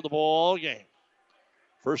largest of the ball game.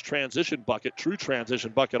 First transition bucket, true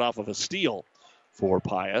transition bucket off of a steal for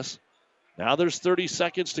Pius. Now there's 30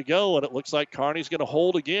 seconds to go, and it looks like Kearney's going to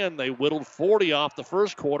hold again. They whittled 40 off the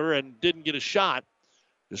first quarter and didn't get a shot.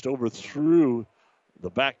 Just overthrew the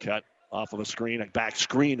back cut off of a screen. A back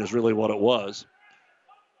screen is really what it was.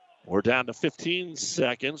 We're down to 15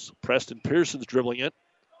 seconds. Preston Pearson's dribbling it.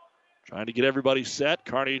 Trying to get everybody set.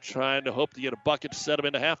 Kearney trying to hope to get a bucket to set them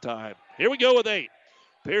into halftime. Here we go with 8.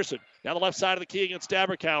 Pearson down the left side of the key against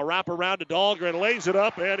Dabercow. Wrap around to Dahlgren. Lays it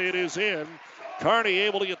up, and it is in. Kearney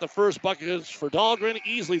able to get the first bucket for Dahlgren.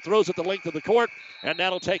 Easily throws it the length of the court, and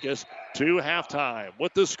that'll take us to halftime.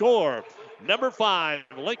 With the score, Number 5,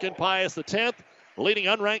 Lincoln Pius X, leading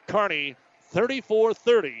unranked Kearney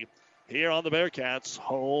 34-30 here on the Bearcats'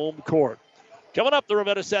 home court. Coming up, the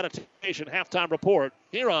Ravenna Sanitation halftime report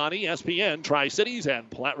here on ESPN Tri-Cities and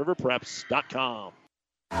PlatteRiverPreps.com.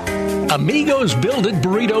 Amigos Build-It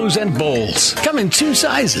burritos and bowls come in 2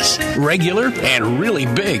 sizes, regular and really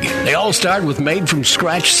big. They all start with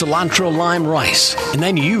made-from-scratch cilantro lime rice, and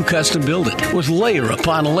then you custom build it with layer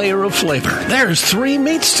upon layer of flavor. There's 3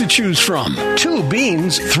 meats to choose from, 2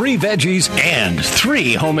 beans, 3 veggies, and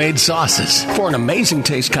 3 homemade sauces. For an amazing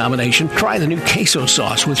taste combination, try the new queso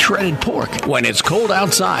sauce with shredded pork. When it's cold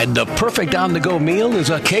outside, the perfect on-the-go meal is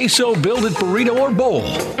a queso Build-It burrito or bowl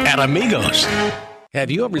at Amigos. Have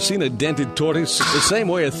you ever seen a dented tortoise? The same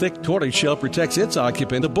way a thick tortoise shell protects its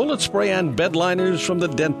occupant, the bullet spray-on bed liners from the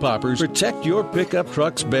Dent Poppers protect your pickup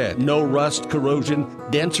truck's bed. No rust, corrosion,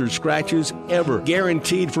 dents, or scratches ever.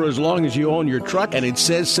 Guaranteed for as long as you own your truck, and it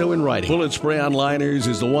says so in writing. Bullet spray-on liners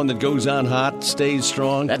is the one that goes on hot, stays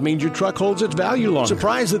strong. That means your truck holds its value longer.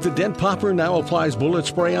 Surprised that the Dent Popper now applies bullet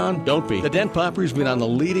spray-on? Don't be. The Dent Popper's been on the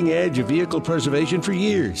leading edge of vehicle preservation for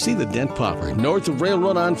years. See the Dent Popper, north of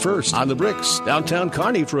Railroad on First, on the Bricks, downtown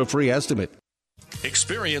Kearney for a free estimate.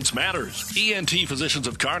 Experience matters. ENT Physicians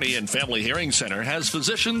of Kearney and Family Hearing Center has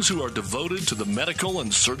physicians who are devoted to the medical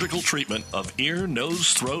and surgical treatment of ear,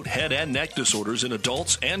 nose, throat, head, and neck disorders in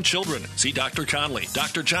adults and children. See Dr. Conley,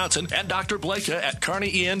 Dr. Johnson, and Dr. Blaka at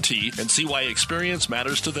Kearney ENT and see why experience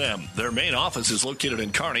matters to them. Their main office is located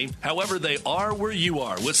in Kearney. However, they are where you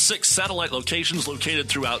are. With 6 satellite locations located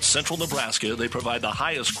throughout central Nebraska, they provide the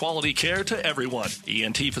highest quality care to everyone.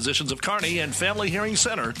 ENT Physicians of Kearney and Family Hearing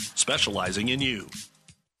Center, specializing in you.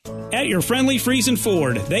 At your friendly Friesen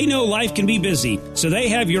Ford, they know life can be busy, so they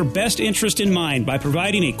have your best interest in mind by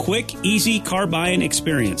providing a quick, easy car buying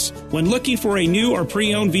experience. When looking for a new or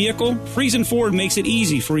pre-owned vehicle, Friesen Ford makes it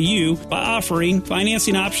easy for you by offering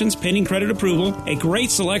financing options pending credit approval, a great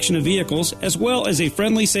selection of vehicles, as well as a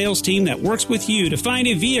friendly sales team that works with you to find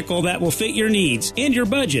a vehicle that will fit your needs and your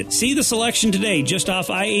budget. See the selection today just off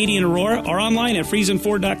I-80 in Aurora or online at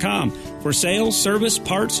FriesenFord.com. For sales, service,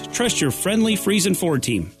 parts, trust your friendly Friesen Ford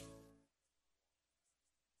team.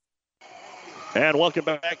 And welcome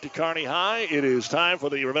back to Kearney High. It is time for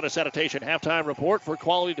the Ravenna Sanitation halftime report. For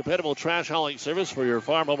quality, dependable trash hauling service for your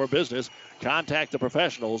farm, home, or business, contact the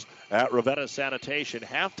professionals at Ravenna Sanitation.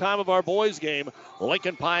 Halftime of our boys game,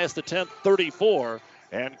 Lincoln Pius X 34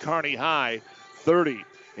 and Kearney High 30.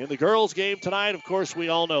 In the girls game tonight, of course, we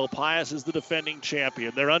all know Pius is the defending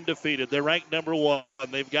champion. They're undefeated. They're ranked number 1.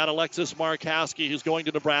 They've got Alexis Markowski, who's going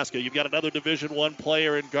to Nebraska. You've got another Division I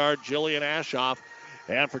player in guard, Jillian Ashoff.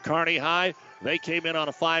 And for Kearney High, they came in on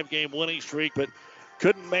a 5-game winning streak, but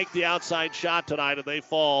couldn't make the outside shot tonight, and they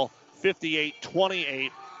fall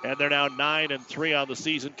 58-28, and they're now 9-3 on the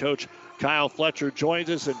season. Coach Kyle Fletcher joins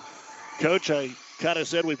us, and Coach, I kind of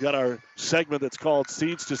said we've got our segment that's called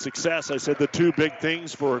Seeds to Success. I said the 2 big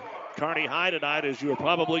things for Kearney High tonight is you are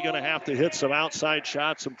probably going to have to hit some outside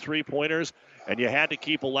shots, some 3-pointers, and you had to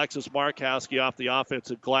keep Alexis Markowski off the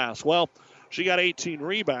offensive glass. Well, she got 18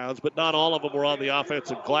 rebounds, but not all of them were on the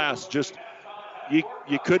offensive glass. Just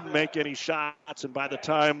you couldn't make any shots, and by the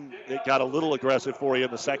time it got a little aggressive for you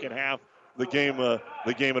in the second half, the game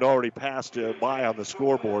had already passed by on the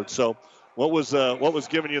scoreboard. So, what was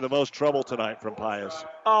giving you the most trouble tonight from Pius?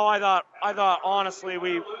 Oh, I thought honestly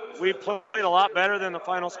we played a lot better than the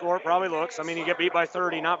final score probably looks. I mean, you get beat by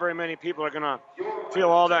 30. Not very many people are gonna feel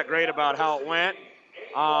all that great about how it went,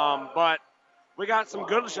 but we got some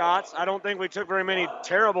good shots. I don't think we took very many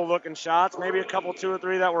terrible-looking shots. Maybe a couple, 2 or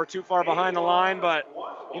 3 that were too far behind the line. But,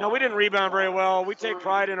 we didn't rebound very well. We take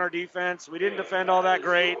pride in our defense. We didn't defend all that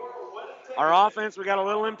great. Our offense, we got a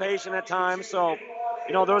little impatient at times. So,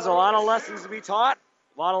 there was a lot of lessons to be taught,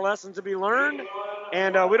 a lot of lessons to be learned.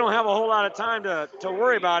 And we don't have a whole lot of time to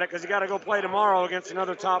worry about it because you got to go play tomorrow against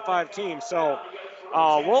another top 5 team. So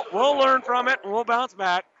we'll learn from it, and we'll bounce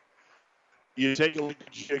back. You take a look at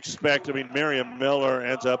what you expect. I mean, Miriam Miller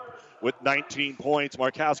ends up with 19 points.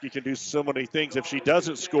 Markowski can do so many things. If she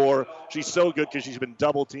doesn't score, she's so good because she's been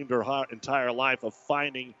double-teamed her entire life of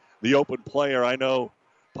finding the open player. I know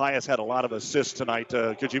Pius had a lot of assists tonight.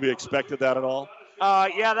 Could you be expected that at all?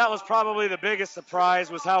 Yeah, that was probably the biggest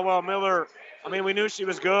surprise was how well Miller, we knew she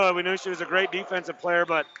was good. We knew she was a great defensive player,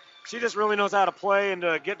 but she just really knows how to play and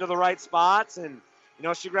to get to the right spots. And,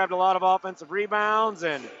 she grabbed a lot of offensive rebounds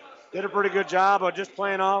and did a pretty good job of just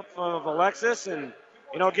playing off of Alexis and,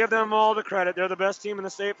 give them all the credit. They're the best team in the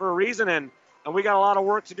state for a reason, and we got a lot of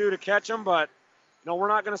work to do to catch them, but, we're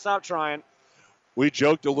not going to stop trying. We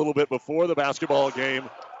joked a little bit before the basketball game.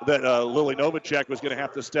 that Lily Novacek was going to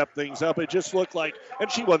have to step things up. It just looked like,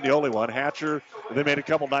 and she wasn't the only one. Hatcher, they made a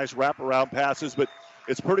couple nice wraparound passes, but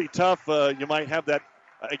it's pretty tough. You might have that,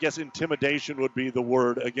 I guess intimidation would be the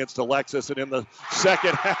word, against Alexis. And in the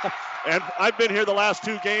second half, and I've been here the last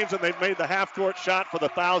 2 games, and they've made the half-court shot for the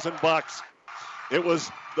 $1,000. It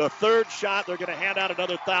was the 3rd shot. They're going to hand out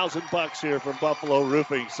another $1,000 here from Buffalo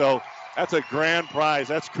Roofing. So that's a grand prize.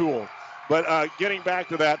 That's cool. But getting back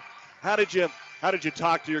to that, how did you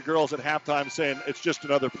talk to your girls at halftime saying it's just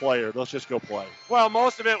another player, let's just go play? Well,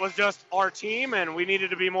 most of it was just our team, and we needed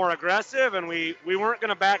to be more aggressive, and we weren't going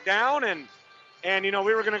to back down, and we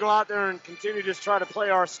were going to go out there and continue to just try to play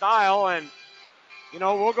our style, and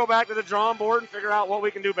we'll go back to the drawing board and figure out what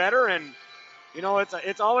we can do better. And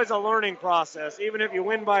it's always a learning process. Even if you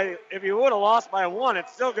would have lost by 1,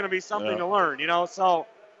 it's still going to be something to learn. So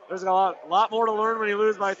there's a lot more to learn when you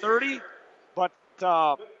lose by 30, but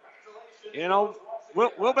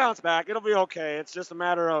we'll bounce back. It'll be okay. It's just a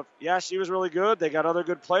matter of, she was really good. They got other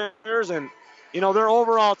good players, and their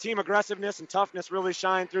overall team aggressiveness and toughness really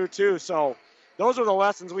shine through too. So those are the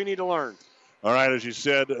lessons we need to learn. All right, as you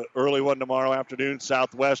said, early one tomorrow afternoon,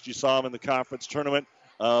 Southwest. You saw them in the conference tournament.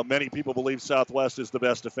 Many people believe Southwest is the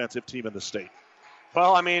best defensive team in the state.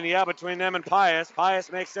 Well, between them and Pius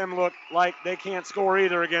makes them look like they can't score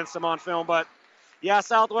either against them on film. But,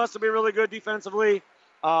 Southwest will be really good defensively.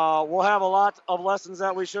 We'll have a lot of lessons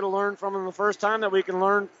that we should have learned from them the first time that we can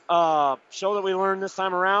learn, show that we learned this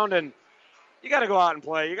time around. And you got to go out and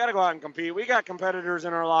play. You got to go out and compete. We got competitors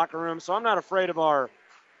in our locker room, so I'm not afraid of our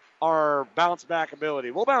bounce-back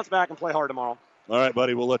ability. We'll bounce back and play hard tomorrow. All right,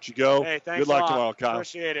 buddy, we'll let you go. Hey, thanks Good luck a lot. tomorrow, Kyle.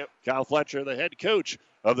 Appreciate it. Kyle Fletcher, the head coach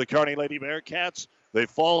of the Kearney Lady Bearcats. They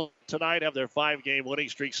fall tonight, have their 5-game winning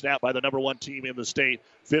streak snapped by the number 1 team in the state,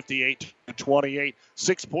 58-28.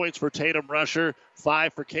 6 points for Tatum Rusher,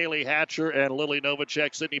 5 for Kaylee Hatcher and Lily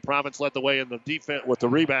Novacek. Sydney Province led the way in the defense with the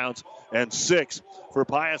rebounds, and 6 for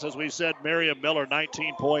Pius. As we said, Miriam Miller,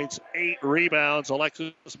 19 points, 8 rebounds.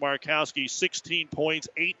 Alexis Markowski, 16 points,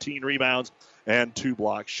 18 rebounds, and 2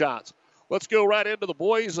 block shots. Let's go right into the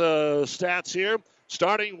boys' stats here,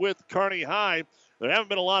 starting with Kearney High. There haven't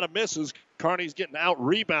been a lot of misses. Kearney's getting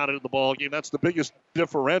out-rebounded in the ball game. That's the biggest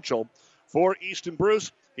differential. For Easton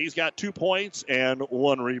Bruce, he's got 2 points and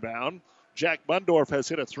 1 rebound. Jack Mundorf has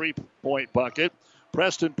hit a 3-point bucket.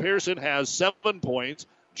 Preston Pearson has 7 points.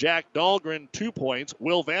 Jack Dahlgren, 2 points.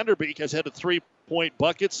 Will Vanderbeek has hit a 3-point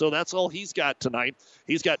bucket, so that's all he's got tonight.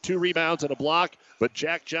 He's got 2 rebounds and a block, but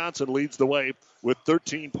Jack Johnson leads the way with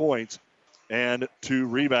 13 points and 2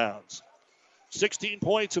 rebounds. 16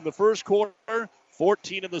 points in the first quarter,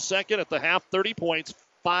 14 in the second. At the half, 30 points,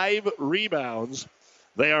 5 rebounds.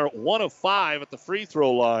 They are 1 of 5 at the free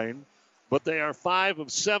throw line, but they are 5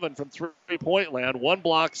 of 7 from three-point land. 1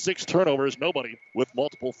 block, 6 turnovers, nobody with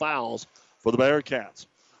multiple fouls for the Bearcats.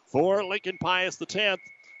 For Lincoln Pius X,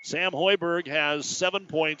 Sam Hoiberg has 7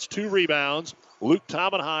 points, 2 rebounds. Luke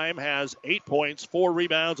Tomenheim has 8 points, 4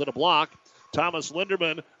 rebounds, and a block. Thomas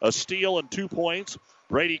Linderman, a steal and 2 points.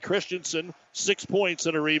 Brady Christensen, 6 points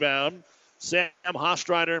and a rebound. Sam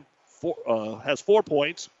Hostreiter has 4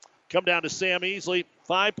 points. Come down to Sam Easley,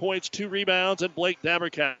 5 points, 2 rebounds, and Blake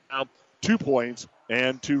Dabercow, 2 points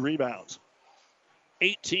and 2 rebounds.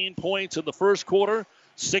 18 points in the first quarter,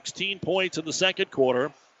 16 points in the second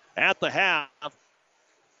quarter. At the half,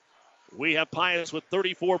 we have Pius with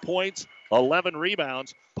 34 points, 11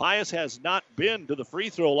 rebounds. Pius has not been to the free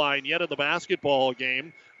throw line yet in the basketball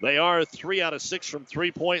game. They are 3 out of 6 from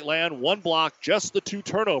three-point land, 1 block, just the 2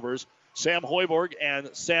 turnovers. Sam Hoiberg and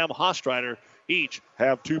Sam Hostreiter each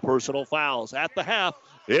have 2 personal fouls. At the half,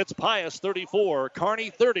 it's Pius 34, Kearney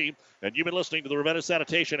 30, and you've been listening to the Ravenna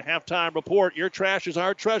Sanitation Halftime Report. Your trash is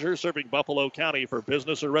our treasure, serving Buffalo County for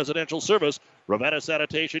business or residential service. Ravenna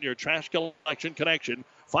Sanitation, your trash collection connection.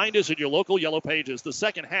 Find us in your local Yellow Pages. The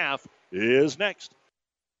second half is next.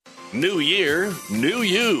 New year, new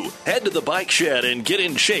you. Head to the Bike Shed and get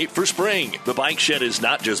in shape for spring. The Bike Shed is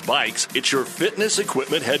not just bikes, it's your fitness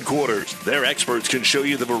equipment headquarters. Their experts can show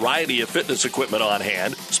you the variety of fitness equipment on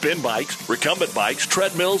hand, spin bikes, recumbent bikes,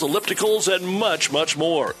 treadmills, ellipticals, and much, much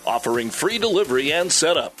more. Offering free delivery and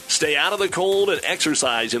setup. Stay out of the cold and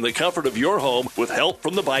exercise in the comfort of your home with help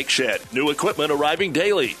from the Bike Shed. New equipment arriving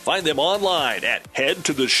daily. Find them online at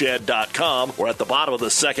headtotheshed.com or at the bottom of the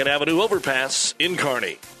 2nd Avenue overpass in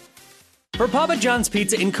Kearney. For Papa John's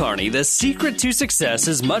Pizza in Kearney, the secret to success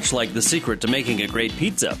is much like the secret to making a great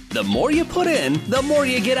pizza. The more you put in, the more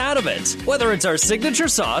you get out of it. Whether it's our signature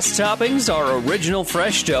sauce, toppings, our original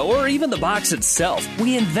fresh dough, or even the box itself,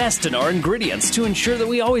 we invest in our ingredients to ensure that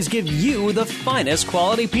we always give you the finest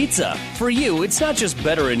quality pizza. For you, it's not just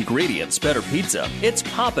better ingredients, better pizza. It's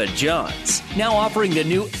Papa John's. Now offering the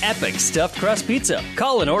new epic stuffed crust pizza.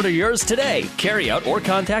 Call and order yours today. Carry out or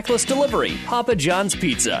contactless delivery. Papa John's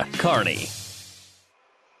Pizza, Kearney.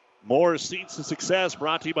 More Seeds to Success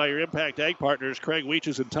brought to you by your Impact Ag partners, Craig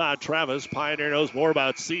Weeches and Todd Travis. Pioneer knows more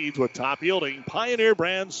about seeds with top-yielding Pioneer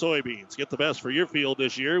brand soybeans. Get the best for your field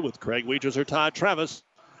this year with Craig Weeches or Todd Travis,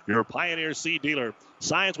 your Pioneer seed dealer.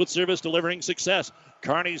 Science with service delivering success.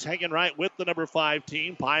 Kearney's hanging right with the number 5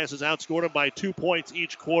 team. Pius has outscored them by 2 points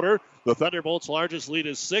each quarter. The Thunderbolts' largest lead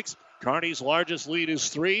is 6. Kearney's largest lead is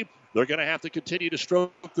 3. They're going to have to continue to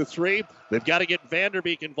stroke the 3. They've got to get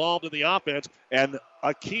Vanderbeek involved in the offense. And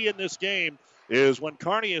a key in this game is when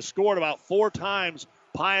Kearney has scored about 4 times,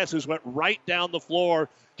 Pius has went right down the floor,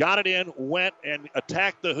 got it in, went and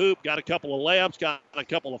attacked the hoop, got a couple of layups, got a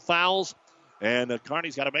couple of fouls. And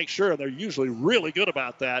Kearney's got to make sure, and they're usually really good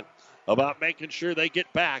about that, about making sure they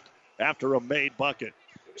get back after a made bucket.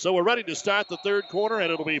 So we're ready to start the third quarter,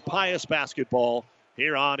 and it'll be Pius basketball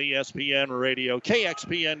here on ESPN Radio,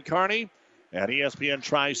 KXPN Kearney, and ESPN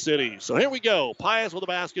Tri-City. So here we go. Pius with the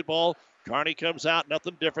basketball. Kearney comes out,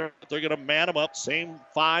 nothing different. They're going to man them up. Same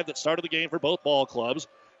 5 that started the game for both ball clubs.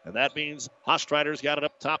 And that means Hostreiter's got it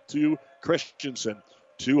up top to Christensen,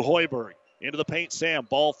 to Hoiberg. Into the paint, Sam.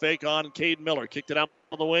 Ball fake on Cade Miller. Kicked it out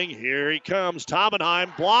on the wing. Here he comes.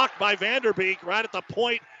 Taubenheim blocked by Vanderbeek right at the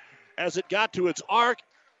point as it got to its arc.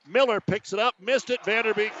 Miller picks it up, missed it.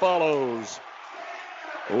 Vanderbeek follows.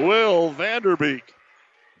 Will Vanderbeek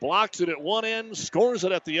blocks it at one end, scores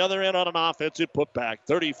it at the other end on an offensive putback.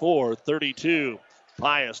 34-32.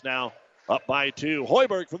 Pius now up by 2.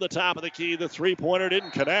 Hoiberg from the top of the key. The three-pointer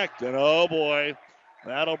didn't connect. And, oh, boy,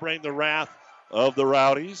 that'll bring the wrath of the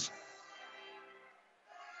Rowdies.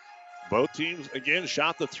 Both teams, again,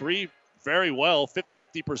 shot the 3 very well.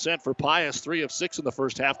 50% for Pius, 3 of 6 in the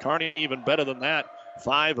first half. Kearney even better than that,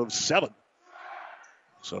 5 of 7.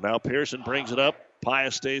 So now Pearson brings it up.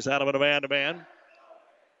 Pius stays out of it, a man-to-man.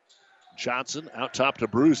 Johnson out top to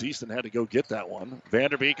Bruce. Easton had to go get that one.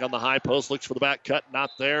 Vanderbeek on the high post, looks for the back cut,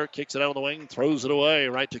 not there. Kicks it out on the wing, throws it away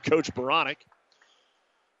right to Coach Baronic.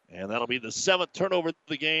 And that'll be the 7th turnover of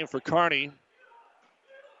the game for Kearney.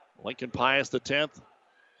 Lincoln Pius the 10th.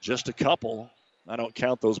 Just a couple. I don't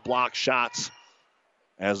count those block shots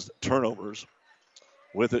as turnovers.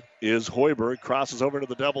 With it is Hoiberg. Crosses over to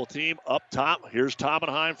the double team. Up top, here's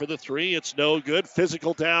Taubenheim for the 3. It's no good.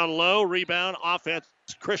 Physical down low. Rebound. Offense.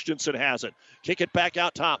 Christensen has it. Kick it back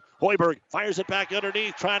out top. Hoiberg fires it back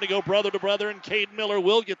underneath. Trying to go brother to brother, and Cade Miller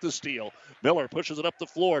will get the steal. Miller pushes it up the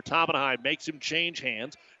floor. Taubenheim makes him change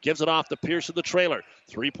hands. Gives it off to Pearson, the trailer.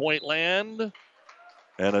 3-point land.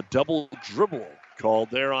 And a double dribble called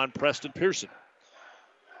there on Preston Pearson.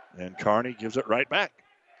 And Kearney gives it right back.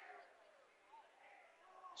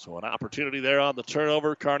 So an opportunity there on the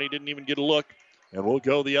turnover. Kearney didn't even get a look. And we'll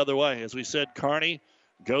go the other way. As we said, Kearney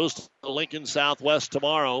goes to Lincoln Southwest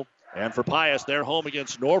tomorrow. And for Pius, they're home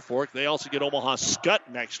against Norfolk. They also get Omaha Skutt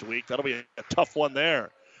next week. That'll be a tough one there.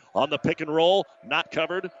 On the pick and roll, not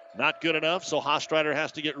covered, not good enough, so Hostreiter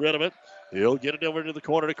has to get rid of it. He'll get it over to the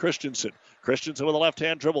corner to Christensen. Christensen with a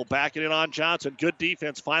left-hand dribble, backing it on Johnson. Good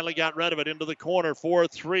defense, finally got rid of it into the corner,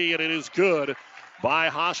 4-3, and it is good by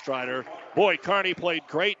Hostreiter. Boy, Kearney played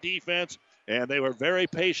great defense, and they were very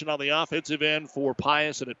patient on the offensive end for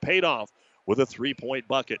Pius, and it paid off with a 3-point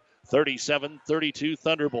bucket. 37-32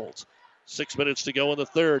 Thunderbolts. 6 minutes to go in the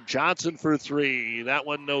third. Johnson for 3. That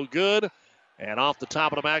one no good. And off the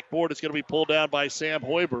top of the backboard, it's going to be pulled down by Sam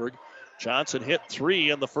Hoiberg. Johnson hit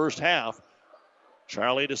 3 in the first half.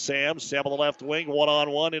 Charlie to Sam. Sam on the left wing,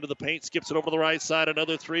 one-on-one into the paint. Skips it over to the right side.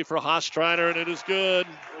 Another 3 for Hostreiter, and it is good.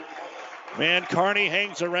 Man, Kearney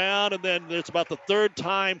hangs around, and then it's about the 3rd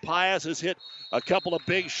time Pius has hit a couple of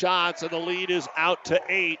big shots, and the lead is out to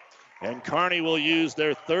 8. And Kearney will use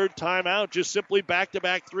their 3rd timeout, just simply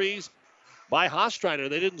back-to-back 3s by Hostreiter.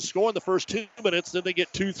 They didn't score in the first 2 minutes, then they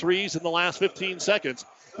get 2 3s in the last 15 seconds.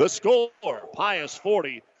 The score, Pius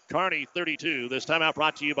 40, Kearney 32. This timeout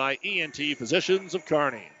brought to you by ENT Physicians of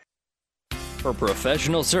Kearney. For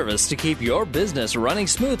professional service to keep your business running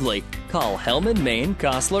smoothly, call Hellman, Maine,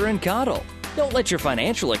 Kostler, & Cottle. Don't let your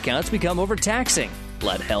financial accounts become overtaxing.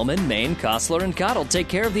 Let Hellman, Maine, Kostler, & Cottle take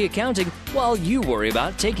care of the accounting while you worry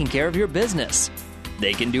about taking care of your business.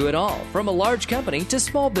 They can do it all, from a large company to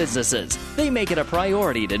small businesses. They make it a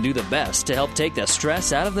priority to do the best to help take the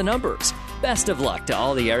stress out of the numbers. Best of luck to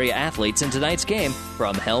all the area athletes in tonight's game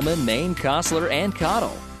from Hellman, Maine, Kostler, and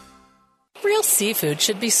Cottle. Real seafood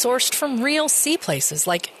should be sourced from real sea places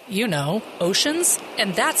like, oceans.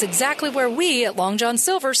 And that's exactly where we at Long John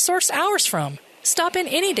Silver source ours from. Stop in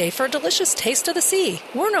any day for a delicious taste of the sea.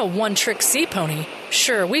 We're no one-trick sea pony.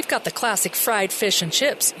 Sure, we've got the classic fried fish and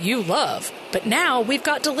chips you love. But now we've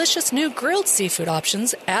got delicious new grilled seafood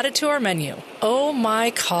options added to our menu. Oh my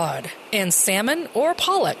cod. And salmon or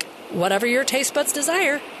pollock. Whatever your taste buds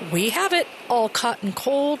desire, we have it. All caught in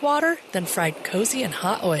cold water, then fried cozy in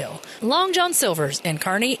hot oil. Long John Silver's in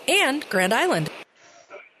Kearney and Grand Island.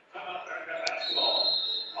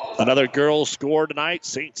 Another girls score tonight.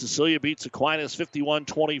 St. Cecilia beats Aquinas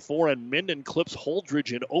 51-24, and Minden clips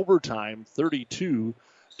Holdridge in overtime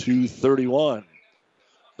 32-31.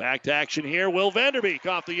 Back to action here. Will Vanderbeek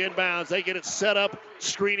off the inbounds. They get it set up,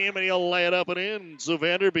 screen him, and he'll lay it up and in. So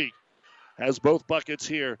Vanderbeek has both buckets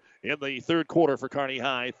here in the third quarter for Kearney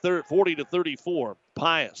High, 40-34.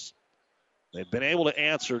 Pius. They've been able to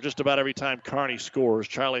answer just about every time Kearney scores.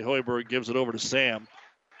 Charlie Hoiberg gives it over to Sam.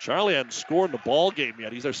 Charlie hadn't scored in the ball game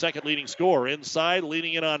yet. He's their second leading scorer. Inside,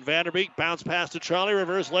 leaning in on Vanderbeek. Bounce pass to Charlie.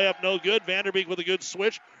 Reverse layup, no good. Vanderbeek with a good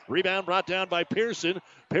switch. Rebound brought down by Pearson.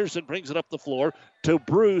 Pearson brings it up the floor to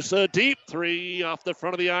Bruce. A deep three off the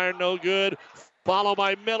front of the iron, no good. Followed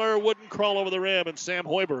by Miller. Wouldn't crawl over the rim, and Sam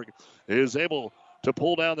Hoiberg is able to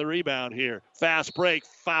pull down the rebound here. Fast break,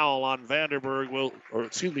 foul on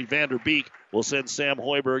Vanderbeek will send Sam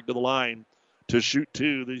Hoiberg to the line to shoot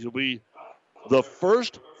two. These will be the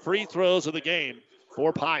first free throws of the game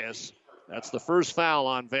for Pius. That's the first foul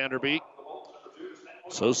on Vanderbeek.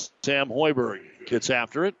 So Sam Hoiberg gets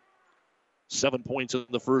after it. 7 points in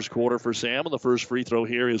the first quarter for Sam, and the first free throw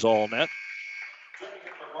here is all net.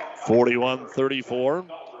 41-34.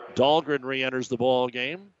 Dahlgren re-enters the ball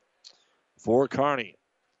game for Kearney.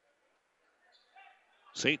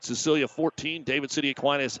 St. Cecilia 14, David City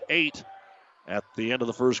Aquinas 8 at the end of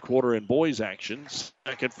the first quarter in boys action.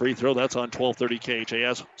 Second free throw, that's on 12:30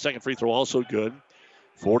 KHAS. Second free throw also good.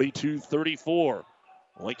 42-34.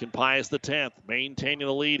 Lincoln Pius the 10th, maintaining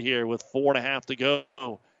the lead here with 4.5 to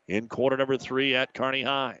go in quarter number 3 at Kearney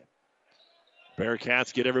High.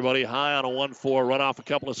 Bearcats get everybody high on a 1-4, run off a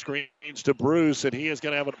couple of screens to Bruce, and he is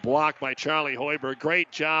going to have it blocked by Charlie Hoiberg.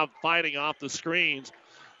 Great job fighting off the screens.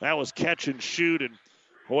 That was catch and shoot, and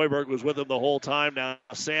Hoiberg was with him the whole time. Now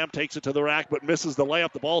Sam takes it to the rack, but misses the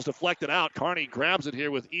layup. The ball's deflected out. Kearney grabs it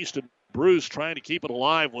here with Easton Bruce. Trying to keep it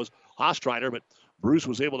alive was Ostreider, but Bruce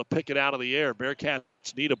was able to pick it out of the air. Bearcats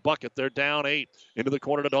need a bucket. They're down 8. Into the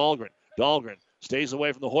corner to Dahlgren. Dahlgren stays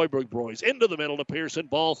away from the Hoiberg boys. Into the middle to Pearson.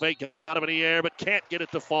 Ball fake out of the air, but can't get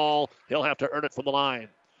it to fall. He'll have to earn it from the line.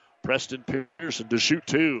 Preston Pearson to shoot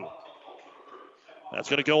 2. That's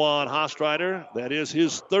going to go on Ostreider. That is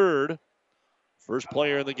his third. First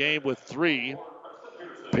player in the game with 3.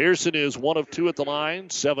 Pearson is 1 of 2 at the line.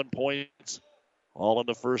 7 points all in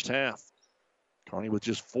the first half. Kearney with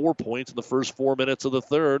just 4 points in the first 4 minutes of the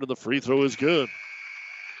third, and the free throw is good.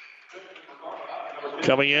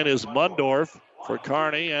 Coming in is Mundorf for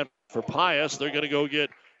Kearney, and for Pius, they're going to go get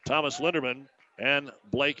Thomas Linderman and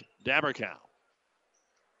Blake Dabercow.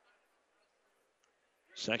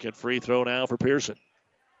 Second free throw now for Pearson.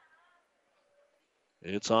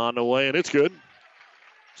 It's on the way, and it's good.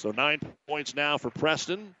 So 9 points now for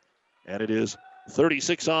Preston, and it is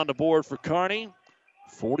 36 on the board for Kearney,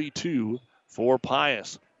 42 for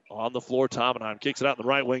Pius. On the floor, Tomenheim kicks it out in the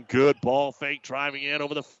right wing. Good ball fake, driving in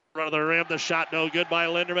over the front of the rim. The shot no good by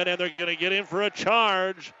Linderman, and they're going to get in for a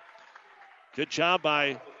charge. Good job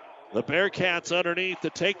by the Bearcats underneath to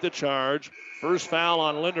take the charge. First foul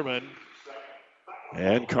on Linderman.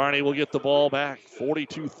 And Kearney will get the ball back.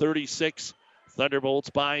 42-36. Thunderbolts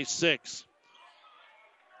by 6.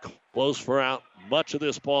 Close for out much of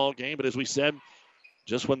this ball game, but as we said,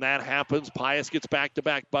 just when that happens, Pius gets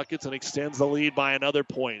back-to-back buckets and extends the lead by another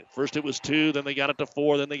point. First it was 2, then they got it to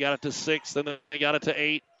 4, then they got it to 6, then they got it to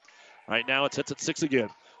 8. Right now it sits at 6 again.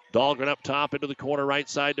 Dahlgren up top into the corner right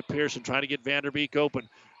side to Pearson, trying to get Vanderbeek open.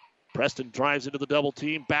 Preston drives into the double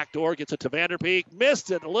team. Backdoor gets it to Vanderbeek.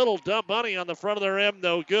 Missed it. A little dumb bunny on the front of the rim.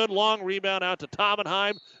 No good. Long rebound out to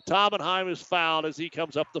Tomenheim. Tomenheim is fouled as he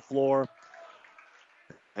comes up the floor.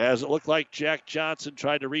 As it looked like Jack Johnson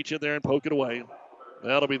tried to reach in there and poke it away.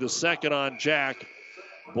 That'll be the second on Jack.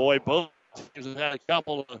 Boy, both teams have had a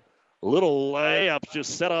couple of little layups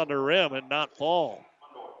just set on the rim and not fall.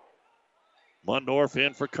 Mundorf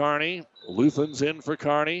in for Kearney. Luthen's in for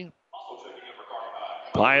Kearney.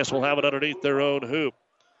 Pius will have it underneath their own hoop.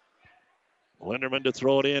 Linderman to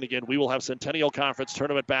throw it in. Again, we will have Centennial Conference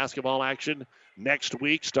tournament basketball action next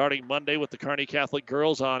week, starting Monday with the Kearney Catholic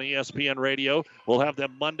girls on ESPN Radio. We'll have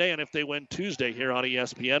them Monday, and if they win Tuesday here on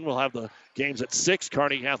ESPN, we'll have the games at 6.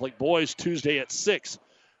 Kearney Catholic boys Tuesday at 6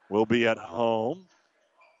 will be at home.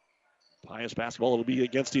 Pius basketball will be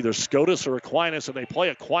against either Scotus or Aquinas, and they play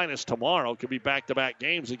Aquinas tomorrow. Could be back-to-back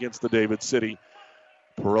games against the David City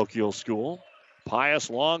Parochial School. Pius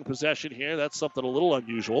long possession here. That's something a little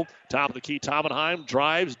unusual. Top of the key, Tamenheim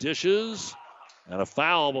drives, dishes, and a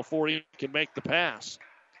foul before he can make the pass.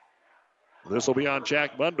 This will be on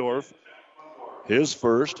Jack Mundorf, his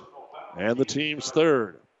first, and the team's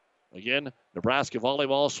third. Again, Nebraska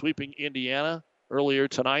volleyball sweeping Indiana earlier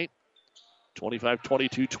tonight.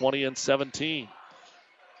 25-22, 20, and 17.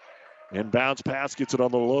 Inbounds pass, gets it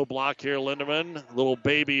on the low block here. Linderman, little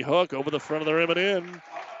baby hook over the front of the rim and in.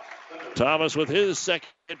 Thomas with his second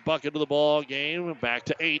bucket of the ball game. Back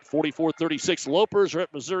to 8, 44-36. Lopers are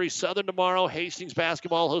at Missouri Southern tomorrow. Hastings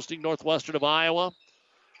basketball hosting Northwestern of Iowa.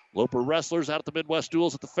 Loper wrestlers out at the Midwest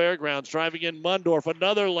Duels at the Fairgrounds. Driving in Mundorf.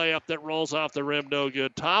 Another layup that rolls off the rim. No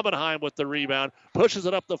good. Tamenheim with the rebound. Pushes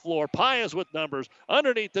it up the floor. Pius with numbers.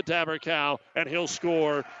 Underneath the Dabber Cow. And he'll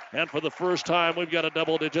score. And for the first time, we've got a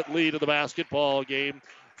double-digit lead in the basketball game.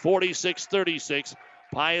 46-36.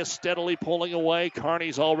 Pius steadily pulling away.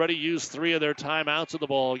 Kearney's already used 3 of their timeouts in the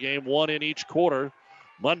ball game, 1 in each quarter.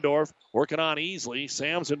 Mundorf working on easily.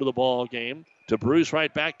 Sam's into the ball game. To Bruce,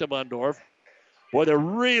 right back to Mundorf. Boy, they're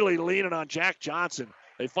really leaning on Jack Johnson.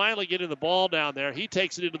 They finally get in the ball down there. He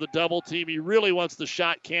takes it into the double team. He really wants the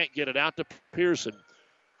shot, can't get it. Out to Pearson.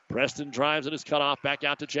 Preston drives and is cut off. Back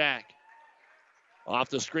out to Jack. Off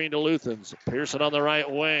the screen to Luthans. Pearson on the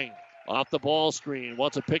right wing. Off the ball screen.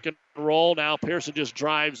 Wants a pick and roll. Now Pearson just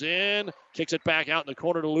drives in. Kicks it back out in the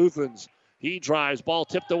corner to Luthans. He drives. Ball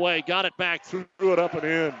tipped away. Got it back. Threw it up and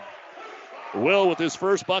in. Will with his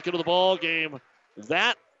first bucket of the ball game.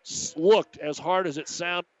 That looked as hard as it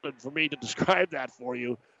sounded for me to describe that for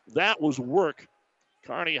you. That was work.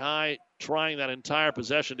 Kearney High trying that entire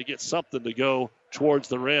possession to get something to go towards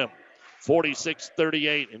the rim.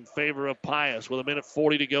 46-38 in favor of Pius with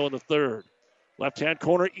 1:40 to go in the third. Left-hand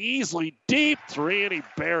corner, easily deep 3, and he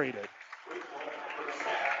buried it.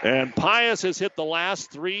 And Pius has hit the last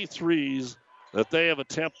 3 threes that they have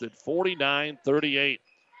attempted. 49-38.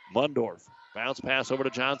 Mundorf. Bounce pass over to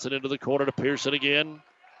Johnson into the corner to Pearson again.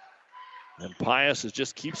 And Pius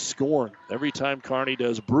just keeps scoring every time Kearney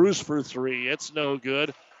does. Bruce for 3. It's no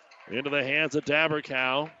good. Into the hands of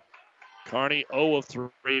Dabbercow. Kearney 0 of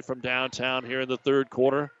 3 from downtown here in the third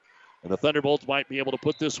quarter. And the Thunderbolts might be able to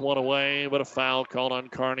put this one away, but a foul called on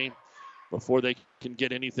Kearney before they can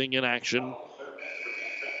get anything in action.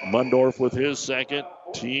 Mundorf with his second,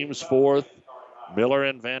 team's fourth. Miller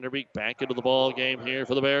and Vanderbeek back into the ball game here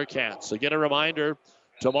for the Bearcats. Again, a reminder,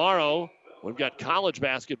 tomorrow we've got college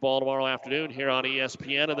basketball tomorrow afternoon here on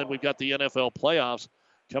ESPN, and then we've got the NFL playoffs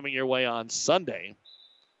coming your way on Sunday.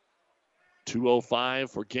 2:05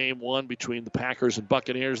 for game 1 between the Packers and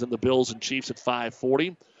Buccaneers and the Bills and Chiefs at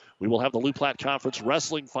 5:40. We will have the Lou Platte Conference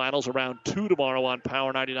Wrestling Finals around 2 tomorrow on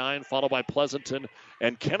Power 99, followed by Pleasanton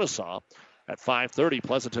and Kennesaw at 5:30.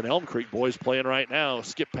 Pleasanton Elm Creek boys playing right now.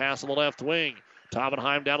 Skip pass on the left wing.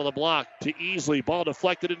 Tamenheim down to the block to Easley. Ball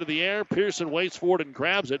deflected into the air. Pearson waits for it and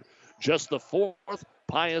grabs it. Just the 4th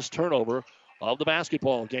Pius turnover of the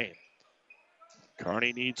basketball game.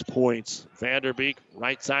 Kearney needs points. Vanderbeek,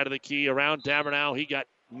 right side of the key, around Dabernow. He got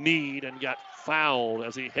kneed and got fouled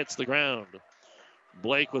as he hits the ground.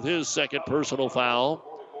 Blake with his second personal foul.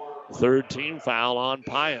 Third team foul on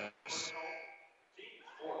Pius.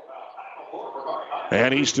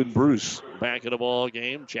 And Easton Bruce back in the ball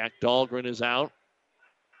game. Jack Dahlgren is out.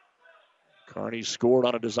 Kearney scored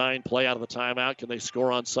on a design play out of the timeout. Can they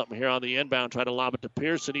score on something here on the inbound? Try to lob it to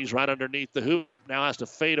Pearson. He's right underneath the hoop. Now has to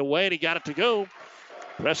fade away, and he got it to go.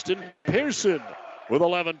 Preston Pearson with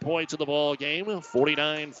 11 points in the ball game.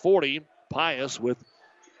 49-40. Pius with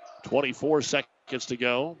 24 seconds to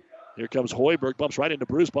go. Here comes Hoiberg. Bumps right into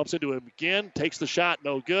Bruce. Bumps into him again. Takes the shot.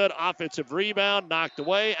 No good. Offensive rebound. Knocked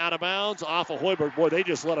away. Out of bounds. Off of Hoiberg. Boy, they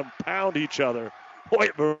just let them pound each other.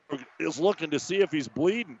 Hoiberg is looking to see if he's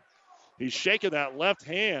bleeding. He's shaking that left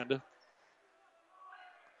hand.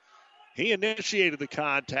 He initiated the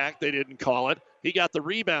contact. They didn't call it. He got the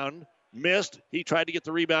rebound. Missed. He tried to get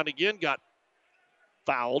the rebound again. Got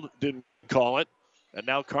fouled. Didn't call it. And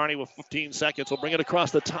now Kearney with 15 seconds will bring it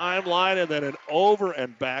across the timeline, and then an over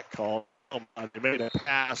and back call. They made a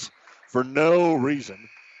pass for no reason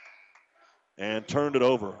and turned it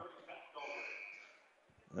over.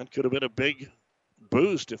 That could have been a big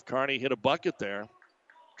boost if Kearney hit a bucket there.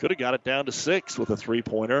 Could have got it down to 6 with a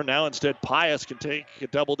three-pointer. Now instead, Pius can take a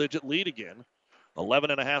double-digit lead again.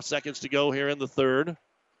 11.5 seconds to go here in the third.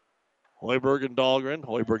 Hoiberg and Dahlgren.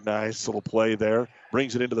 Hoiberg, nice little play there.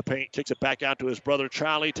 Brings it into the paint, kicks it back out to his brother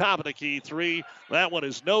Charlie. Top of the key three. That one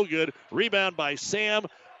is no good. Rebound by Sam,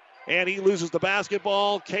 and he loses the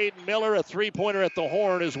basketball. Caden Miller, a three-pointer at the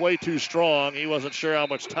horn, is way too strong. He wasn't sure how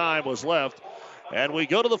much time was left. And we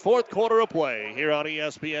go to the fourth quarter of play here on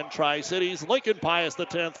ESPN Tri-Cities. Lincoln Pius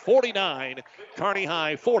X, 49. Kearney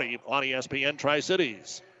High, 40 on ESPN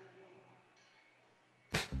Tri-Cities.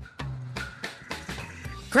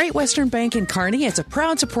 Great Western Bank in Kearney is a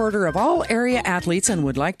proud supporter of all area athletes and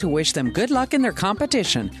would like to wish them good luck in their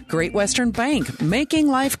competition. Great Western Bank, making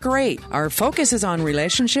life great. Our focus is on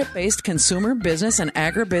relationship-based consumer, business, and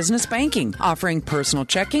agribusiness banking, offering personal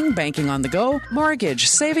checking, banking on the go, mortgage,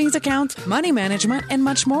 savings accounts, money management, and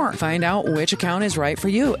much more. Find out which account is right for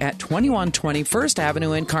you at 2120 First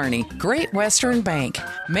Avenue in Kearney. Great Western Bank,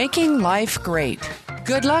 making life great.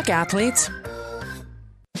 Good luck, athletes.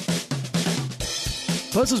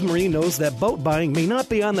 Buzz's Marine knows that boat buying may not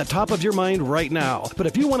be on the top of your mind right now. But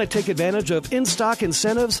if you want to take advantage of in-stock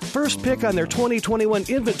incentives, first pick on their 2021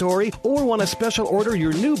 inventory, or want to special order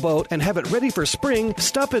your new boat and have it ready for spring,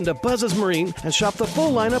 stop into Buzz's Marine and shop the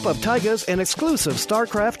full lineup of Taigas and exclusive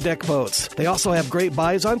StarCraft deck boats. They also have great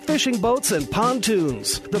buys on fishing boats and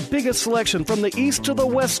pontoons. The biggest selection from the east to the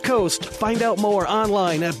west coast. Find out more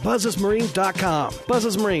online at buzzesmarine.com.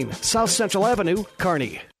 Buzz's Marine, South Central Avenue,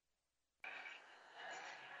 Kearney.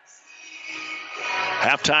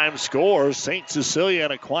 Halftime scores. St. Cecilia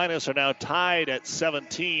and Aquinas are now tied at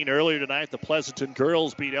 17. Earlier tonight, the Pleasanton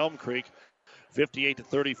girls beat Elm Creek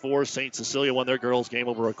 58-34. St. Cecilia won their girls game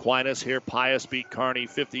over Aquinas. Here, Pius beat Kearney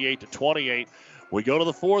 58-28. We go to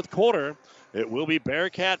the fourth quarter. It will be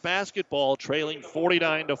Bearcat basketball trailing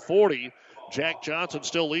 49-40. Jack Johnson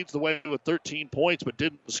still leads the way with 13 points, but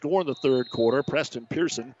didn't score in the third quarter. Preston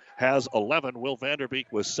Pearson has 11. Will Vanderbeek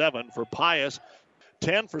with 7 for Pius.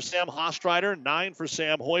 10 for Sam Hostreiter, 9 for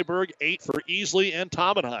Sam Hoiberg, 8 for Easley and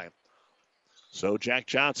Tomenheim. So Jack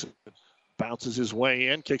Johnson bounces his way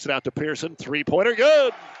in, kicks it out to Pearson. Three-pointer,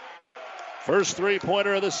 good. First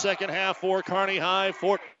three-pointer of the second half for Kearney High.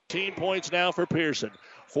 14 points now for Pearson.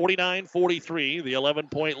 49-43, the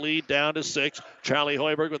 11-point lead down to 6. Charlie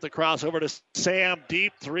Hoiberg with the crossover to Sam.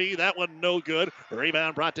 Deep three, that one no good.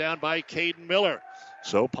 Rebound brought down by Caden Miller.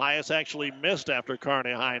 So Pius actually missed after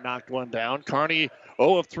Kearney High knocked one down. Kearney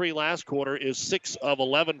 0 of 3 last quarter is 6 of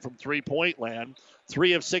 11 from three-point land.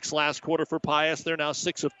 3 of 6 last quarter for Pius. They're now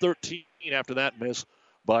 6 of 13 after that miss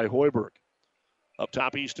by Hoiberg. Up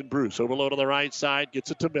top, Easton Bruce. Overload on the right side. Gets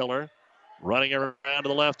it to Miller. Running around to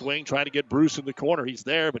the left wing, trying to get Bruce in the corner. He's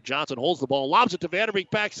there, but Johnson holds the ball. Lobs it to Vanderbeek.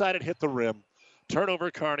 Backside and hit the rim. Turnover,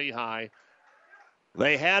 Kearney High.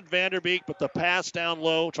 They had Vanderbeek, but the pass down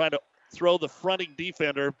low, trying to throw the fronting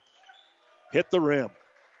defender, hit the rim.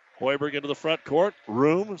 Hoiberg into the front court.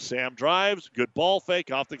 Room. Sam drives. Good ball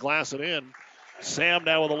fake off the glass and in. Sam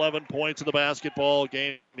now with 11 points in the basketball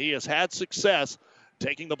game. He has had success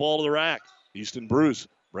taking the ball to the rack. Easton Bruce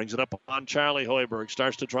brings it up on Charlie Hoiberg.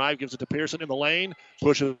 Starts to drive. Gives it to Pearson in the lane.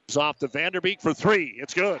 Pushes off to Vanderbeek for 3.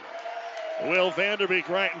 It's good. Will Vanderbeek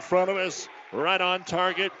right in front of us. Right on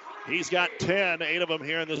target. He's got 10. 8 of them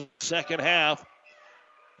here in the second half.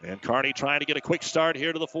 And Kearney trying to get a quick start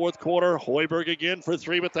here to the fourth quarter. Hoiberg again for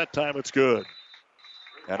 3, but that time it's good.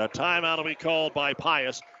 And a timeout will be called by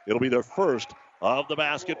Pius. It'll be their first of the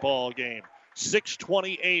basketball game.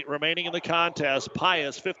 6:28 remaining in the contest.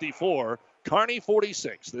 Pius 54, Kearney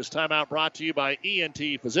 46. This timeout brought to you by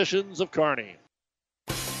ENT Physicians of Kearney.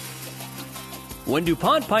 When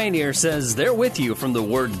DuPont Pioneer says they're with you from the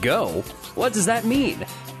word go, what does that mean?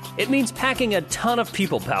 It means packing a ton of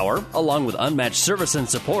people power, along with unmatched service and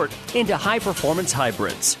support, into high-performance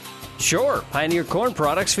hybrids. Sure, Pioneer Corn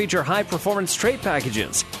products feature high-performance trait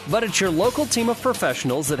packages, but it's your local team of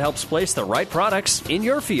professionals that helps place the right products in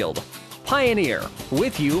your field. Pioneer,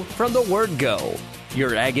 with you from the word go.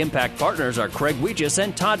 Your Ag Impact partners are Craig Weegis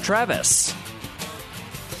and Todd Travis.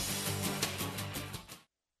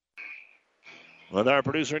 With our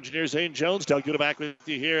producer engineer Zane Jones, Doug Duda back with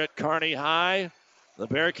you here at Kearney High. The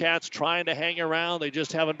Bearcats trying to hang around. They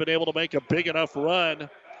just haven't been able to make a big enough run.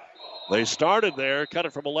 They started there, cut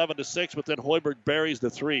it from 11 to 6, but then Hoiberg buries the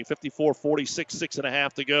 3. 54-46,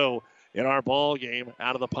 6.5 to go in our ball game.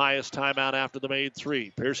 Out of the Pius timeout after the made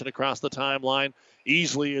 3. Pearson across the timeline.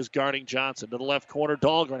 Easley is guarding Johnson to the left corner.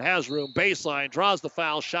 Dahlgren has room. Baseline, draws the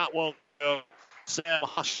foul. Shot won't go. Sam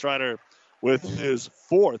Hostreiter with his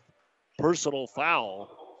 4th personal foul.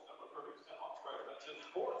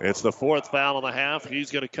 It's the fourth foul in the half. He's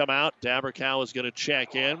going to come out. Dabercow is going to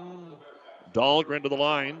check in. Dahlgren to the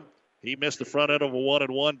line. He missed the front end of a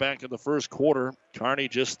 1-and-1 back in the first quarter. Kearney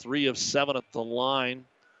just 3 of 7 at the line.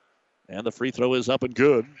 And the free throw is up and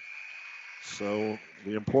good. So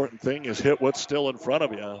the important thing is hit what's still in front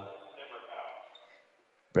of you.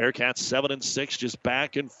 Bearcats 7-6, just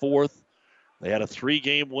back and forth. They had a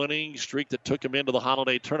 3-game winning streak that took them into the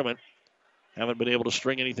holiday tournament. Haven't been able to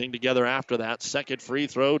string anything together after that. Second free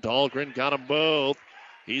throw. Dahlgren got them both.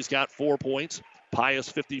 He's got 4 points. Pius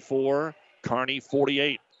 54. Kearney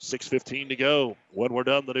 48. 6:15 to go. When we're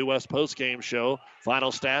done, the New West postgame show.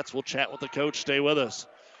 Final stats. We'll chat with the coach. Stay with us.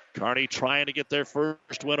 Kearney trying to get their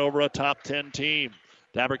first win over a top 10 team.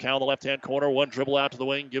 Dabercow in the left-hand corner. One dribble out to the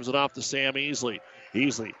wing. Gives it off to Sam Easley.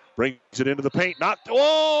 Easley brings it into the paint. Knocked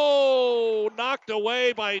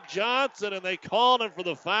away by Johnson, and they called him for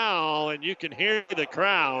the foul, and you can hear the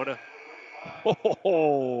crowd.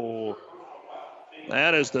 Oh,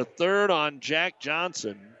 that is the third on Jack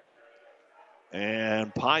Johnson.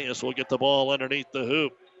 And Pius will get the ball underneath the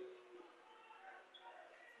hoop.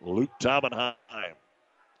 Luke Taubenheim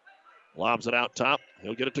lobs it out top.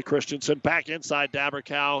 He'll get it to Christensen. Back inside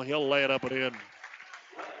Dabercow. He'll lay it up and in.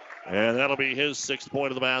 And that'll be his 6th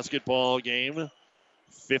point of the basketball game.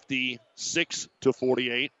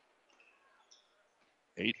 56-48.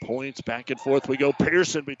 8 points. Back and forth we go.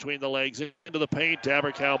 Pearson between the legs into the paint.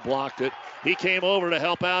 Dabercow blocked it. He came over to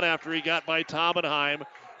help out after he got by Taubenheim.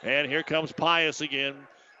 And here comes Pius again.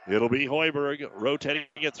 It'll be Hoiberg rotating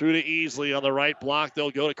it through to Easley on the right block. They'll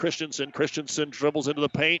go to Christensen. Christensen dribbles into the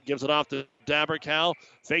paint, gives it off to Dabercow.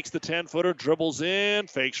 Fakes the 10-footer, dribbles in,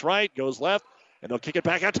 fakes right, goes left, and they'll kick it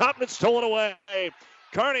back on top, and it's stolen away.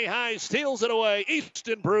 Kearney High steals it away.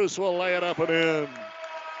 Easton Bruce will lay it up and in.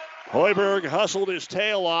 Hoiberg hustled his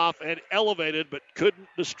tail off and elevated, but couldn't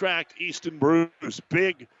distract Easton Bruce.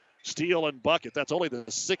 Big steal and bucket. That's only the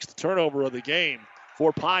 6th turnover of the game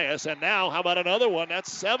for Pius. And now, how about another one? That's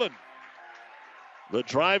 7. The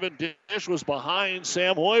drive and dish was behind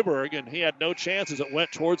Sam Hoiberg, and he had no chance as it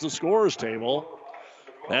went towards the scorer's table.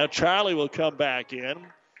 Now Charlie will come back in.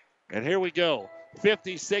 And here we go.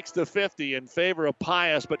 56-50 in favor of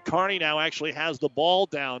Pius, but Kearney now actually has the ball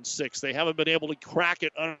down 6. They haven't been able to crack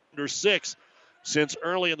it under 6 since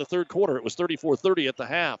early in the third quarter. It was 34-30 at the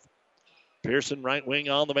half. Pearson right wing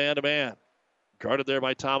on the man-to-man. Guarded there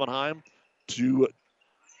by Taubenheim. To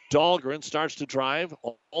Dahlgren, starts to drive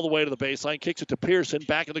all the way to the baseline, kicks it to Pearson,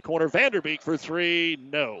 back in the corner. Vanderbeek for 3,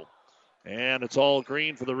 no. And it's all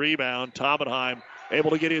green for the rebound. Taubenheim able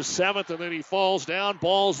to get his 7th, and then he falls down.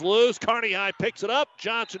 Ball's loose. Kearney High picks it up.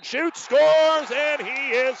 Johnson shoots, scores, and he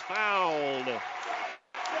is fouled.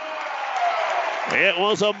 It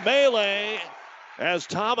was a melee as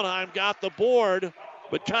Taubenheim got the board,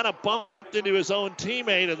 but kind of bumped into his own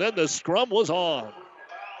teammate, and then the scrum was on.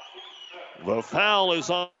 The foul is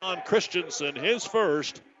on Christensen, his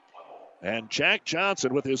first. And Jack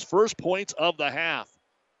Johnson with his first points of the half.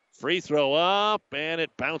 Free throw up, and it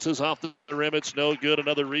bounces off the rim. It's no good.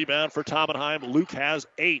 Another rebound for Taubenheim. Luke has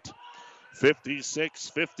 8.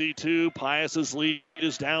 56-52. Pius's lead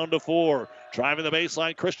is down to 4. Driving the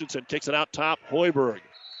baseline, Christensen kicks it out top. Hoiberg.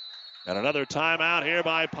 And another timeout here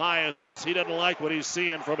by Pius. He doesn't like what he's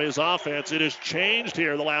seeing from his offense. It has changed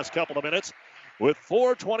here the last couple of minutes. With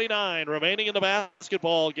 4:29 remaining in the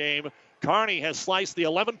basketball game, Kearney has sliced the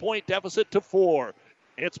 11-point deficit to 4.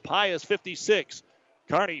 It's Pius 56,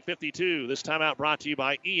 Kearney 52. This timeout brought to you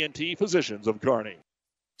by ENT Physicians of Kearney.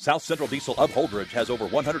 South Central Diesel of Holdridge has over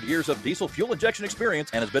 100 years of diesel fuel injection experience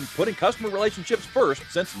and has been putting customer relationships first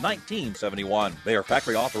since 1971. They are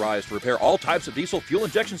factory authorized to repair all types of diesel fuel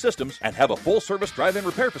injection systems and have a full-service drive-in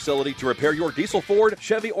repair facility to repair your diesel Ford,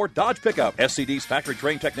 Chevy, or Dodge pickup. SCD's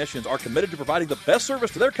factory-trained technicians are committed to providing the best service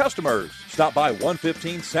to their customers. Stop by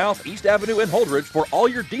 115 South East Avenue in Holdridge for all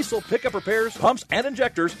your diesel pickup repairs, pumps and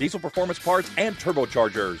injectors, diesel performance parts, and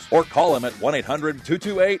turbochargers. Or call them at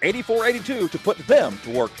 1-800-228-8482 to put them to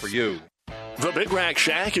work for you. The Big Rack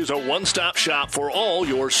Shack is a one-stop shop for all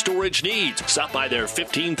your storage needs. Stop by their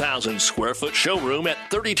 15,000 square foot showroom at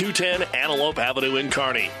 3210 Antelope Avenue in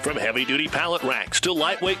Kearney. From heavy-duty pallet racks to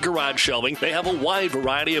lightweight garage shelving, they have a wide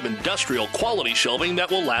variety of industrial quality shelving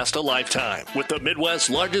that will last a lifetime. With the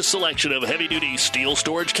Midwest's largest selection of heavy-duty steel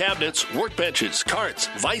storage cabinets, workbenches, carts,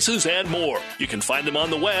 vices, and more. You can find them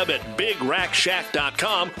on the web at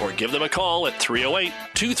BigRackShack.com or give them a call at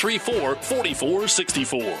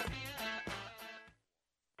 308-234-4464.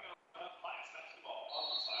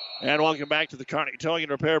 And welcome back to the Kearney Towing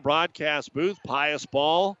and Repair broadcast booth. Pius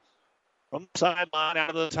ball From the sideline,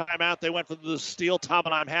 out of the timeout, they went for the steal.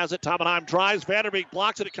 Taubenheim has it. Taubenheim drives. Vanderbeek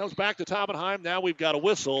blocks it. It comes back to Taubenheim. Now we've got a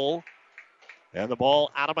whistle. And the ball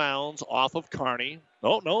out of bounds off of Kearney.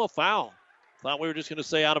 Oh, no, a foul. Thought we were just going to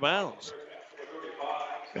say out of bounds.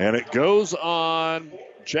 And it goes on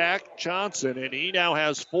Jack Johnson, and he now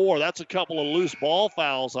has 4. That's a couple of loose ball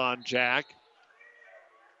fouls on Jack.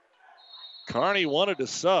 Kearney wanted to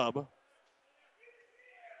sub.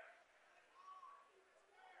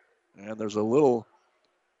 And there's a little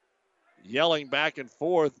yelling back and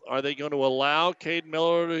forth. Are they going to allow Caden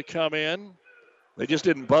Miller to come in? They just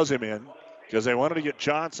didn't buzz him in because they wanted to get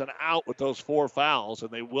Johnson out with those 4 fouls, and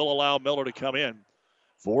they will allow Miller to come in.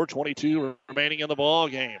 4:22 remaining in the ball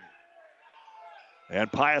game.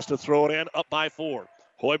 And Pius to throw it in, up by 4.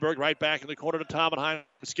 Hoiberg right back in the corner to Taubenheim.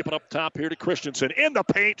 Skipping up top here to Christensen. In the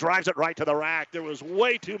paint, drives it right to the rack. There was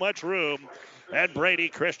way too much room. And Brady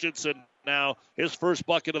Christensen now, his first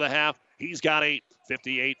bucket of the half. He's got 8.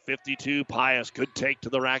 58-52. Pius could take to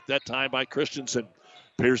the rack that time by Christensen.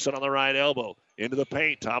 Pearson on the right elbow. Into the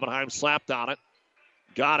paint. Taubenheim slapped on it.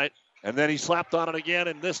 Got it. And then he slapped on it again,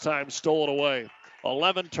 and this time stole it away.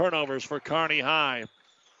 11 turnovers for Kearney High.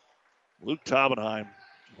 Luke Taubenheim,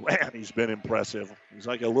 man, he's been impressive. He's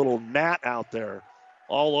like a little gnat out there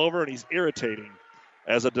all over, and he's irritating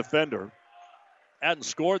as a defender. Hadn't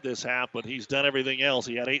scored this half, but he's done everything else.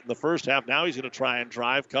 He had 8 in the first half. Now he's going to try and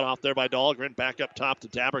drive. Cut off there by Dahlgren. Back up top to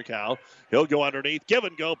Taberkow. He'll go underneath. Give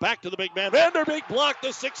and go. Back to the big man. Vanderbeek blocked the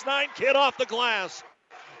 6'9" kid off the glass.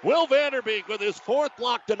 Will Vanderbeek with his 4th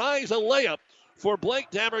block denies a layup for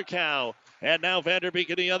Blake Taberkow. And now Vanderbeek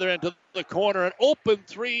at the other end to the corner. An open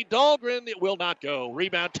 3. Dahlgren, it will not go.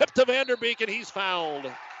 Rebound tipped to Vanderbeek, and he's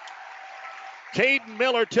fouled. Caden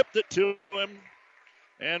Miller tipped it to him.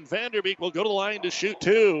 And Vanderbeek will go to the line to shoot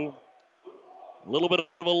 2. A little bit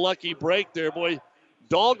of a lucky break there, boy.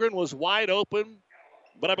 Dahlgren was wide open,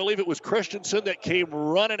 but I believe it was Christensen that came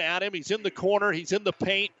running at him. He's in the corner. He's in the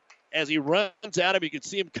paint. As he runs at him, you could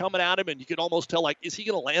see him coming at him, and you could almost tell, like, is he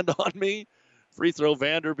going to land on me? Free throw,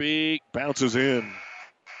 Vanderbeek bounces in.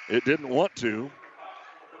 It didn't want to.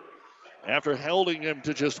 After holding him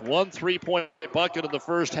to just 1 3-point bucket in the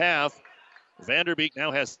first half, Vanderbeek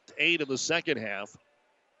now has 8 in the second half.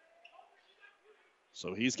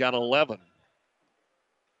 So he's got 11.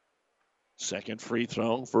 Second free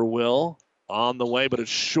throw for Will. On the way, but it's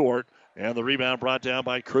short. And the rebound brought down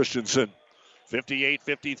by Christensen.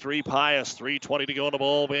 58-53 Pius. 3:20 to go in the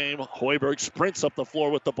ball game. Hoiberg sprints up the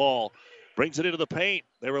floor with the ball. Brings it into the paint.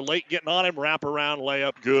 They were late getting on him. Wraparound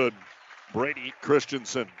layup. Good. Brady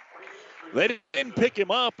Christensen. They didn't pick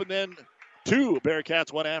him up, and then 2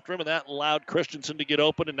 Bearcats went after him, and that allowed Christensen to get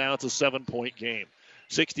open, and now it's a 7-point game.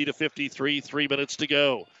 60-53, 3 minutes to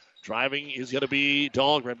go. Driving is going to be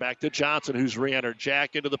Dahlgren. Back to Johnson, who's re-entered.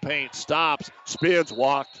 Jack into the paint. Stops. Spins.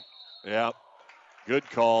 Walked. Yep. Good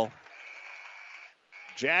call.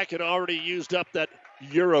 Jack had already used up that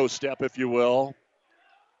Euro step, if you will.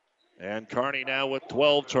 And Kearney now with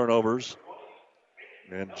 12 turnovers.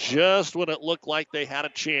 And just when it looked like they had a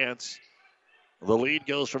chance, the lead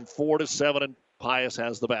goes from 4 to 7, and Pius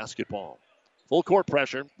has the basketball. Full court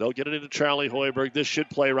pressure. They'll get it into Charlie Hoiberg. This should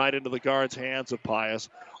play right into the guard's hands of Pius.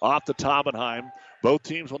 Off to Taubenheim. Both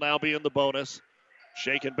teams will now be in the bonus.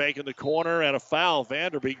 Shake and bake in the corner, and a foul.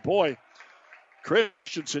 Vanderbeek, boy,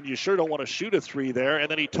 Christensen, you sure don't want to shoot a 3 there. And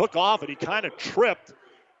then he took off, and he kind of tripped.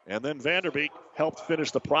 And then Vanderbeek helped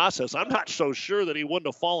finish the process. I'm not so sure that he wouldn't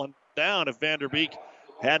have fallen down if Vanderbeek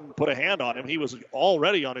hadn't put a hand on him. He was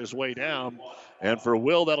already on his way down. And for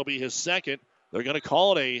Will, that'll be his second. They're going to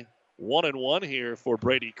call it a 1-and-1 here for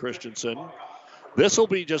Brady Christensen. This will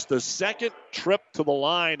be just the second trip to the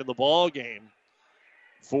line in the ball game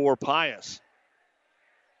for Pius.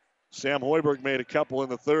 Sam Hoiberg made a couple in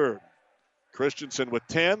the third. Christensen with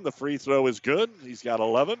 10. The free throw is good. He's got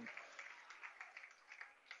 11.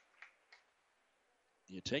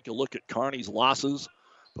 You take a look at Kearney's losses.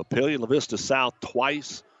 Papillion La Vista South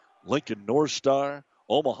twice. Lincoln North Star.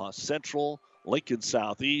 Omaha Central. Lincoln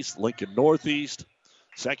Southeast. Lincoln Northeast.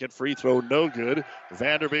 Second free throw, no good.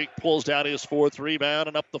 Vanderbeek pulls down his 4th rebound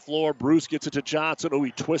and up the floor. Bruce gets it to Johnson. Oh,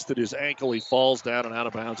 he twisted his ankle. He falls down and out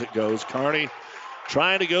of bounds it goes. Kearney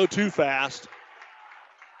trying to go too fast.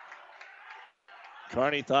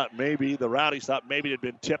 Kearney thought maybe, the Rowdies thought maybe it had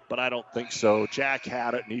been tipped, but I don't think so. Jack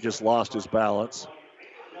had it, and he just lost his balance.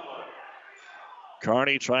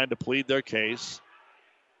 Kearney trying to plead their case.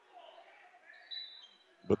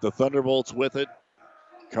 But the Thunderbolts with it.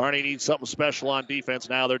 Kearney needs something special on defense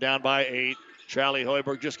now. They're down by 8. Charlie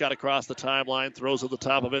Hoiberg just got across the timeline. Throws at the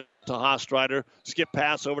top of it to Hastreiter. Skip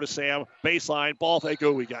pass over to Sam. Baseline. Ball fake.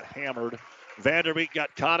 Oh, he got hammered. Vanderbeek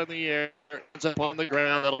got caught in the air. ends up on the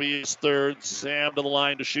ground. That'll be his third. Sam to the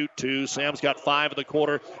line to shoot 2. Sam's got 5 in the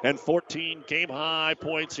quarter and 14 game-high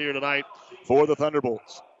points here tonight for the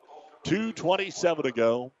Thunderbolts. 2:27 to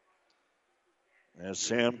go as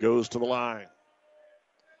Sam goes to the line.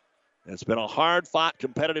 It's been a hard-fought,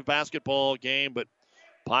 competitive basketball game, but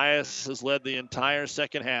Pius has led the entire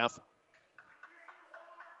second half.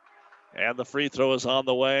 And the free throw is on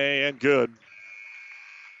the way and good.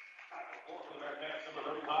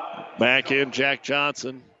 Back in Jack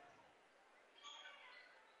Johnson.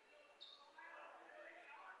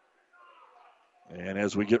 And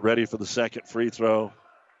as we get ready for the second free throw,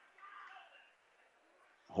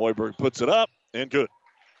 Hoiberg puts it up and good.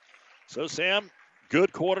 So Sam,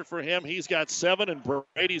 good quarter for him. He's got 7 and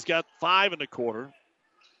Brady's got 5 in the quarter.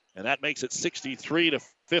 And that makes it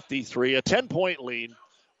 63-53, a 10-point lead.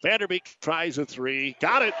 Vanderbeek tries a 3.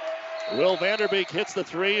 Got it. Will Vanderbeek hits the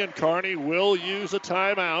 3, and Kearney will use a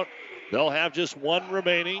timeout. They'll have just 1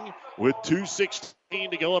 remaining with 2:16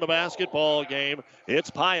 to go in a basketball game. It's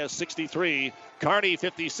Pius 63, Kearney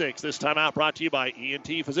 56. This timeout brought to you by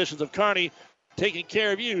ENT Physicians of Kearney, taking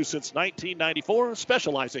care of you since 1994,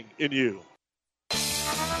 specializing in you.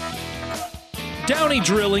 Downey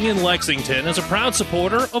Drilling in Lexington is a proud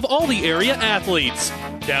supporter of all the area athletes.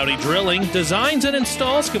 Downey Drilling designs and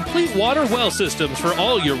installs complete water well systems for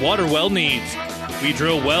all your water well needs. We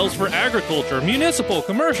drill wells for agriculture, municipal,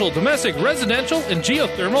 commercial, domestic, residential, and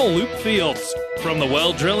geothermal loop fields. From the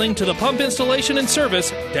well drilling to the pump installation and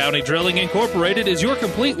service, Downey Drilling Incorporated is your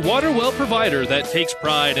complete water well provider that takes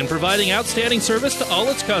pride in providing outstanding service to all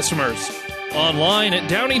its customers. Online at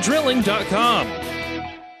downeydrilling.com.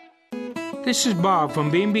 This is Bob from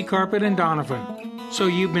B&B Carpet and Donovan. So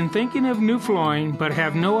you've been thinking of new flooring but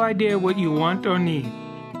have no idea what you want or need.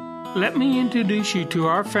 Let me introduce you to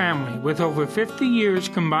our family with over 50 years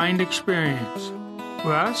combined experience.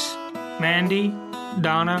 Russ, Mandy,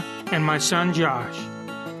 Donna, and my son Josh.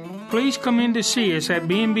 Please come in to see us at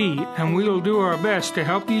B&B and we will do our best to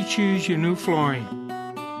help you choose your new flooring.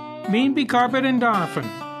 B&B Carpet and Donovan,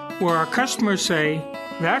 where our customers say,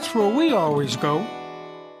 that's where we always go.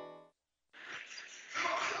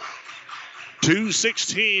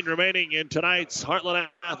 2:16 remaining in tonight's Heartland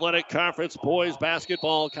Athletic Conference boys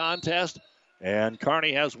basketball contest. And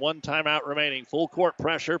Kearney has 1 timeout remaining. Full court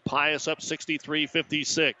pressure. Pius up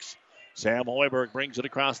 63-56. Sam Hoiberg brings it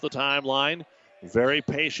across the timeline. Very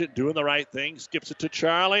patient, doing the right thing. Skips it to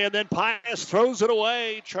Charlie, and then Pius throws it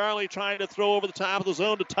away. Charlie trying to throw over the top of the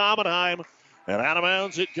zone to Tomenheim. And out of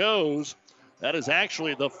bounds it goes. That is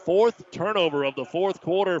actually the 4th turnover of the 4th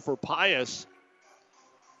quarter for Pius.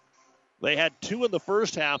 They had 2 in the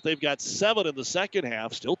first half. They've got 7 in the second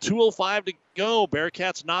half. Still 2:05 to go.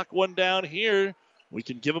 Bearcats knock one down here. We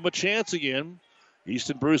can give them a chance again.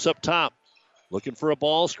 Easton Bruce up top. Looking for a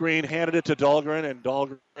ball screen. Handed it to Dahlgren, and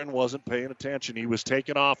Dahlgren wasn't paying attention. He was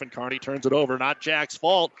taken off, and Kearney turns it over. Not Jack's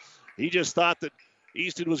fault. He just thought that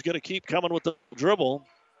Easton was going to keep coming with the dribble,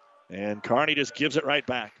 and Kearney just gives it right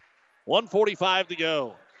back. 1:45 to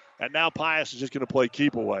go. And now Pius is just going to play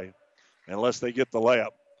keep away unless they get the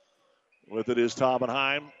layup. With it is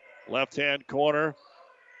Tomenheim, left-hand corner.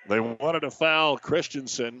 They wanted to foul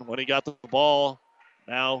Christensen when he got the ball.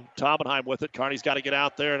 Now Tomenheim with it. Kearney's got to get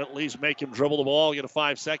out there and at least make him dribble the ball, get a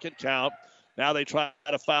 5-second count. Now they try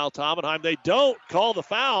to foul Tomenheim. They don't call the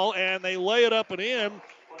foul, and they lay it up and in.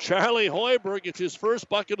 Charlie Hoiberg gets his first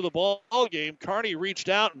bucket of the ball game. Kearney reached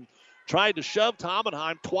out and tried to shove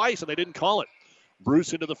Tomenheim twice, and they didn't call it.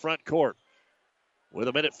 Bruce into the front court with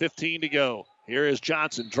 1:15 to go. Here is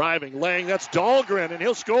Johnson driving, laying. That's Dahlgren, and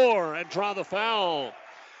he'll score and draw the foul.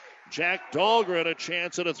 Jack Dahlgren, a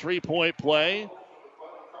chance at a 3-point play.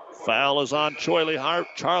 Foul is on Charlie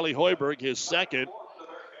Hoiberg, his second.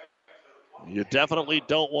 You definitely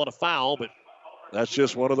don't want to foul, but that's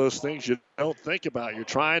just one of those things you don't think about. You're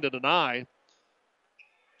trying to deny.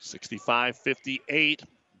 65-58,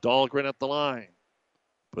 Dahlgren at the line.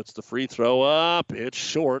 Puts the free throw up. It's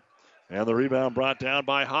short. And the rebound brought down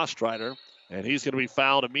by Hostreiter. And he's going to be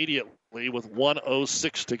fouled immediately with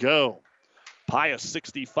 1:06 to go. Pius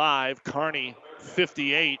 65, Kearney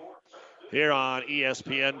 58 here on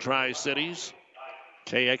ESPN Tri-Cities,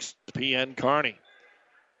 KXPN Kearney.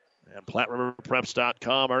 And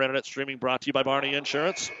PlatteRiverPreps.com, our internet streaming brought to you by Barney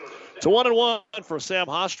Insurance. It's a 1-1 for Sam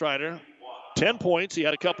Hostreiter. 10 points. He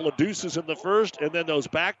had a couple of deuces in the first, and then those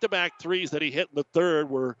back-to-back threes that he hit in the third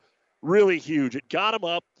were really huge. It got him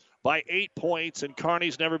up by 8 points, and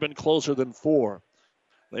Kearney's never been closer than 4.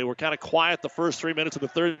 They were kind of quiet the first 3 minutes of the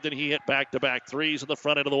third, then he hit back-to-back threes in the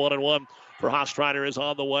front end of the 1-1 for Hostreiter is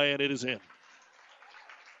on the way, and it is in.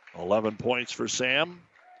 11 points for Sam.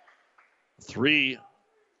 3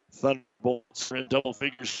 Thunderbolts are in double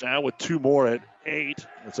figures now with 2 more at 8.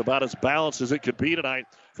 It's about as balanced as it could be tonight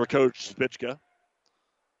for Coach Spichka.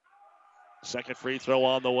 Second free throw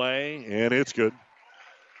on the way, and it's good.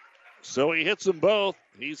 So he hits them both.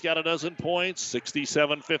 He's got a dozen points,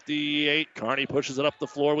 67-58. Kearney pushes it up the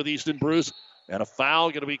floor with Easton Bruce, and a foul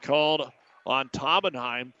going to be called on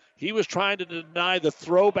Taubenheim. He was trying to deny the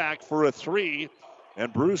throwback for a 3,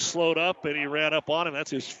 and Bruce slowed up, and he ran up on him.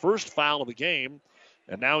 That's his first foul of the game.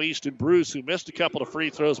 And now Easton Bruce, who missed a couple of free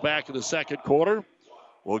throws back in the second quarter,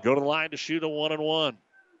 will go to the line to shoot a 1-and-1.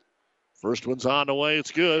 First one's on the way.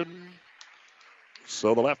 It's good.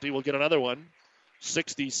 So the lefty will get another one.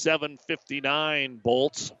 67-59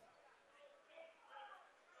 Bolts.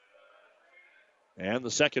 And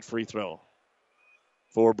the second free throw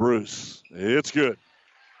for Bruce. It's good.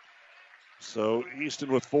 So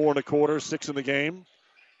Easton with 4 1/4, 6 in the game.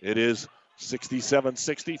 It is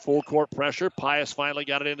 67-60, full court pressure. Pius finally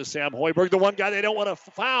got it into Sam Hoiberg, the one guy they don't want to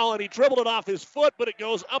foul, and he dribbled it off his foot, but it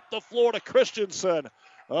goes up the floor to Christensen.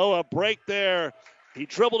 Oh, a break there. He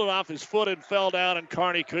dribbled it off his foot and fell down, and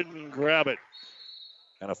Kearney couldn't grab it.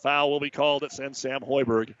 And a foul will be called that sends Sam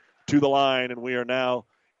Hoiberg to the line, and we are now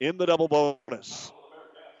in the double bonus.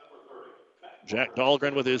 Jack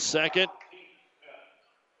Dahlgren with his second.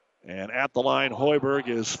 And at the line, Hoiberg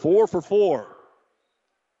is 4 for 4.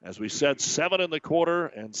 As we said, 7 in the quarter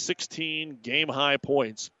and 16 game-high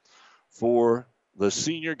points for the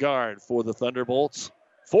senior guard for the Thunderbolts.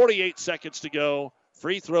 48 seconds to go.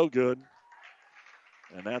 Free throw good.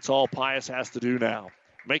 And that's all Pius has to do now.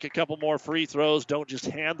 Make a couple more free throws. Don't just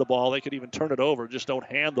hand the ball. They could even turn it over. Just don't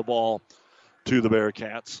hand the ball to the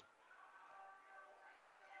Bearcats.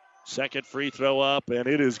 Second free throw up, and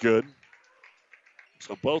it is good.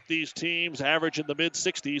 So both these teams average in the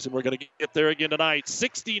mid-60s, and we're going to get there again tonight.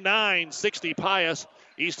 69-60 Pius.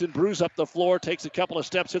 Easton Bruce up the floor, takes a couple of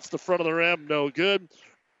steps, hits the front of the rim. No good.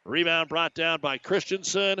 Rebound brought down by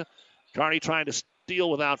Christensen. Kearney trying to steal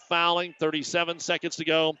without fouling. 37 seconds to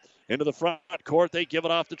go. Into the front court, they give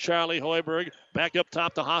it off to Charlie Hoiberg. Back up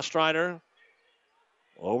top to Hostreiter.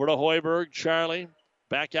 Over to Hoiberg, Charlie.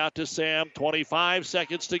 Back out to Sam. 25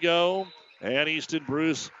 seconds to go. And Easton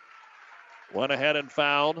Bruce went ahead and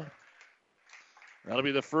fouled. That'll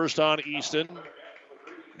be the first on Easton.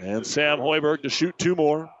 And Sam Hoiberg to shoot 2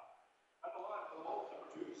 more.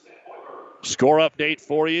 Score update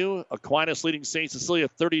for you. Aquinas leading St. Cecilia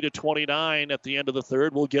 30-29 at the end of the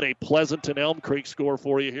third. We'll get a Pleasanton Elm Creek score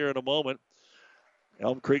for you here in a moment.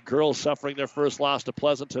 Elm Creek girls suffering their first loss to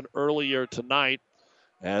Pleasanton earlier tonight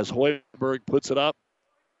as Hoiberg puts it up.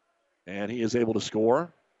 And he is able to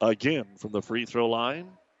score again from the free throw line.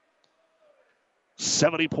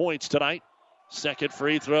 70 points tonight. Second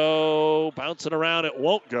free throw, bouncing around, it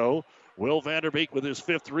won't go. Will Vanderbeek with his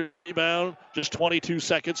 5th rebound. Just 22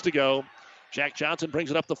 seconds to go. Jack Johnson brings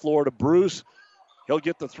it up the floor to Bruce. He'll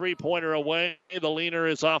get the 3-pointer away. The leaner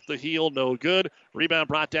is off the heel, no good. Rebound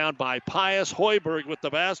brought down by Pius. Hoiberg with the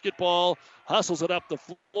basketball. Hustles it up the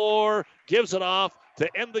floor. Gives it off to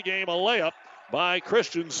end the game. A layup by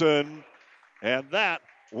Christensen. And that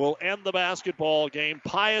will end the basketball game.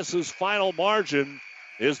 Pius's final margin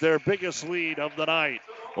is their biggest lead of the night.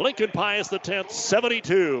 Lincoln Pius the 10th,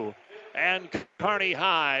 72. And Kearney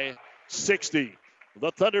High, 60.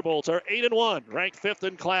 The Thunderbolts are 8-1, ranked 5th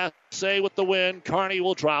in Class A with the win. Kearney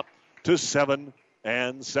will drop to 7-7.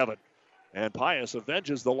 And Pius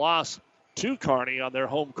avenges the loss to Kearney on their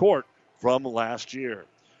home court from last year.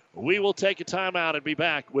 We will take a timeout and be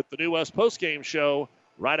back with the New West postgame show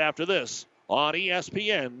right after this on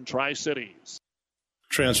ESPN Tri-Cities.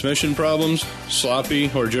 Transmission problems,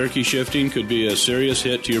 sloppy or jerky shifting could be a serious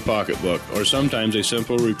hit to your pocketbook, or sometimes a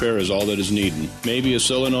simple repair is all that is needed. Maybe a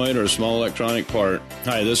solenoid or a small electronic part.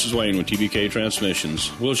 Hi, this is Wayne with TBK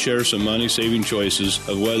Transmissions. We'll share some money-saving choices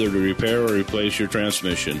of whether to repair or replace your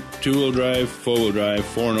transmission. 2-wheel drive, 4-wheel drive,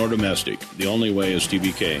 foreign or domestic. The only way is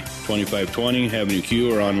TBK. 2520 Avenue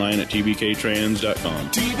Q or online at tbktrans.com.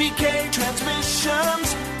 TBK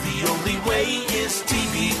Transmissions, the only way is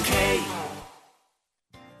TBK.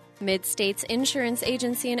 Mid-States Insurance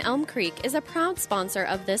Agency in Elm Creek is a proud sponsor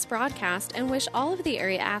of this broadcast and wish all of the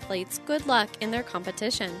area athletes good luck in their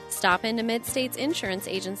competition. Stop into Mid-States Insurance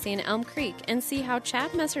Agency in Elm Creek and see how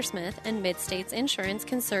Chad Messersmith and Mid-States Insurance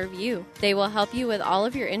can serve you. They will help you with all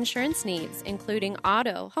of your insurance needs, including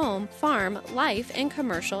auto, home, farm, life, and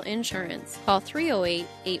commercial insurance. Call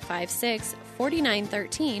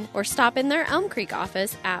 308-856-4913 or stop in their Elm Creek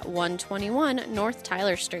office at 121 North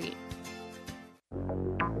Tyler Street.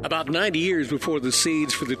 About 90 years before the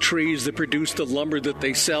seeds for the trees that produce the lumber that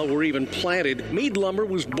they sell were even planted, Meade Lumber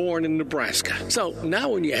was born in Nebraska. So now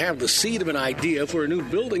when you have the seed of an idea for a new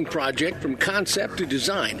building project from concept to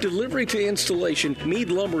design, delivery to installation, Meade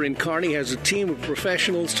Lumber in Kearney has a team of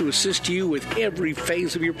professionals to assist you with every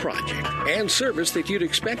phase of your project and service that you'd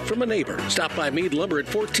expect from a neighbor. Stop by Meade Lumber at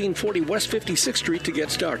 1440 West 56th Street to get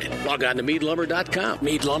started. Log on to MeadeLumber.com.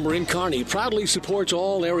 Meade Lumber in Kearney proudly supports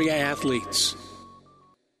all area athletes.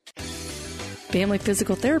 Family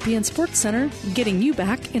Physical Therapy and Sports Center, getting you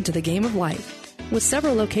back into the game of life, with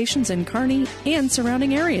several locations in Kearney and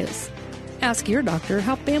surrounding areas. Ask your doctor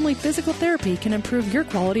how Family Physical Therapy can improve your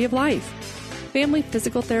quality of life. Family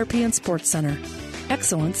Physical Therapy and Sports Center,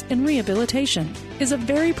 excellence in rehabilitation, is a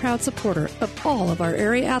very proud supporter of all of our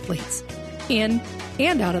area athletes, in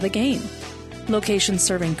and out of the game. Locations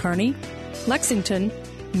serving Kearney, Lexington,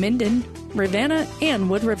 Minden, Ravenna, and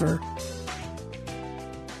Wood River.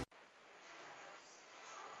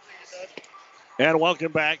 And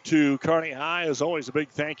welcome back to Kearney High. As always, a big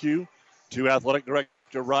thank you to Athletic Director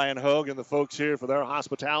Ryan Hogue and the folks here for their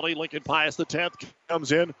hospitality. Lincoln Pius X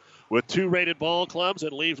comes in with 2 rated ball clubs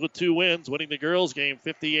and leaves with 2 wins, winning the girls' game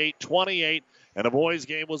 58-28. And the boys'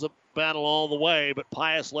 game was a battle all the way, but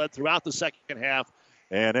Pius led throughout the second half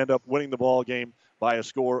and ended up winning the ball game by a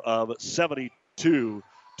score of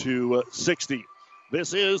 72-60.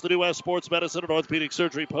 This is the New West Sports Medicine and Orthopedic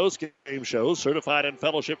Surgery post-game show. Certified and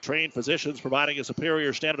fellowship-trained physicians providing a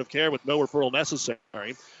superior standard of care with no referral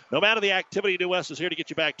necessary. No matter the activity, New West is here to get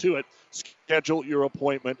you back to it. Schedule your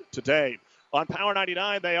appointment today. On Power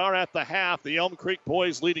 99, they are at the half. The Elm Creek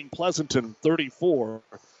boys leading Pleasanton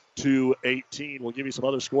 34-18. We'll give you some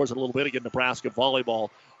other scores in a little bit. Again, Nebraska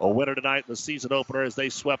volleyball, a winner tonight in the season opener as they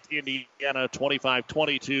swept Indiana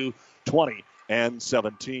 25-22, 20, and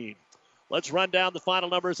 17. Let's run down the final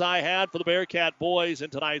numbers I had for the Bearcat boys in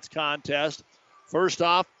tonight's contest. First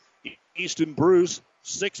off, Easton Bruce,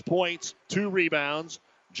 6 points, 2 rebounds.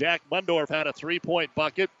 Jack Mundorf had a 3-point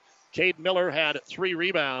bucket. Cade Miller had 3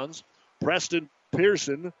 rebounds. Preston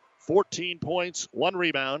Pearson, 14 points, 1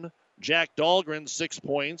 rebound. Jack Dahlgren, 6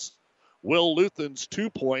 points. Will Luthens, 2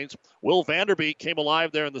 points. Will Vanderbeek came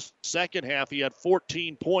alive there in the second half. He had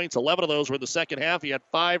 14 points. 11 of those were in the second half. He had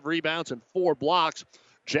 5 rebounds and 4 blocks.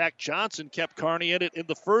 Jack Johnson kept Kearney in it in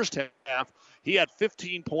the first half. He had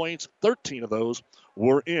 15 points. 13 of those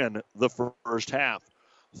were in the first half.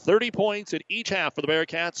 30 points in each half for the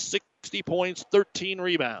Bearcats. 60 points, 13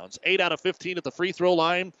 rebounds. 8 out of 15 at the free throw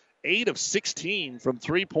line. 8 of 16 from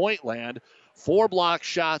three-point land. 4 block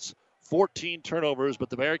shots, 14 turnovers.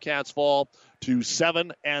 But the Bearcats fall to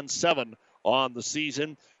 7-7 on the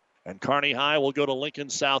season. And Kearney High will go to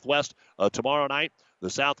Lincoln Southwest tomorrow night. The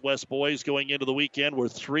Southwest boys going into the weekend were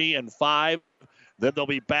 3-5. Then they'll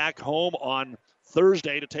be back home on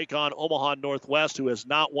Thursday to take on Omaha Northwest, who has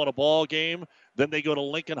not won a ball game. Then they go to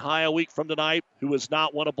Lincoln High a week from tonight, who has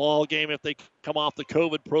not won a ball game if they come off the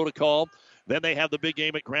COVID protocol. Then they have the big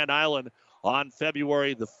game at Grand Island on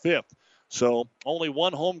February the 5th. So only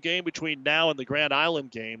one home game between now and the Grand Island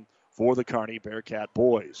game for the Kearney Bearcat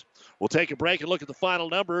boys. We'll take a break and look at the final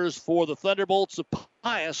numbers for the Thunderbolts of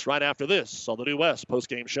Pius right after this on the New West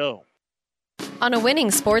postgame show. On a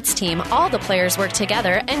winning sports team, all the players work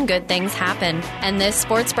together and good things happen. And this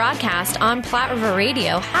sports broadcast on Platte River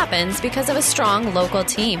Radio happens because of a strong local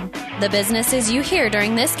team. The businesses you hear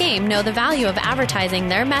during this game know the value of advertising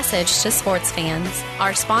their message to sports fans.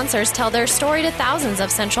 Our sponsors tell their story to thousands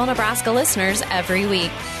of Central Nebraska listeners every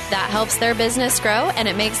week. That helps their business grow, and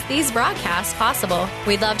it makes these broadcasts possible.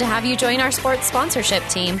 We'd love to have you join our sports sponsorship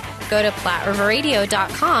team. Go to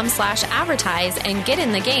PlatteRiverRadio.com/advertise and get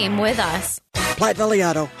in the game with us. Platte Valley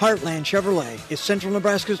Auto, Heartland Chevrolet is Central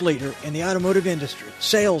Nebraska's leader in the automotive industry.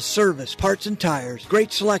 Sales, service, parts, and tires.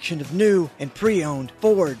 Great selection of new and pre-owned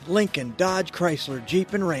Ford, Lincoln, Dodge, Chrysler,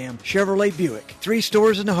 Jeep, and Ram, Chevrolet, Buick. 3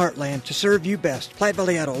 stores in the Heartland to serve you best. Platte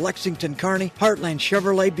Valley Auto, Lexington, Kearney, Heartland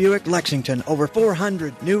Chevrolet, Buick, Lexington. Over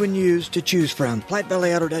 400 new and used to choose from.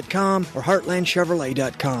 PlatteValleyAuto.com or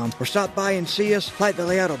HeartlandChevrolet.com. Or stop by and see us. Platte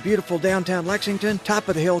Valley Auto, beautiful downtown Lexington, top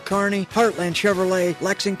of the hill, Kearney, Heartland Chevrolet,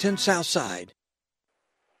 Lexington, Southside.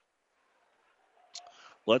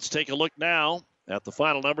 Let's take a look now at the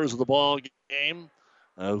final numbers of the ball game.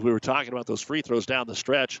 We were talking about those free throws down the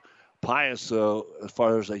stretch. Pius, as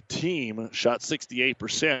far as a team, shot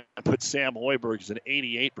 68%. Put Sam Hoiberg as an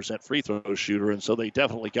 88% free throw shooter, and so they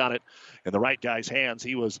definitely got it in the right guy's hands.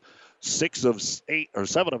 He was 7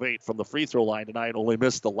 of 8 from the free throw line tonight. Only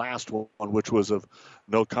missed the last one, which was of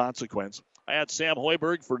no consequence. I had Sam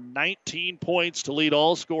Hoiberg for 19 points to lead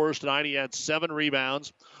all scorers tonight. He had 7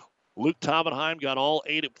 rebounds. Luke Tomenheim got all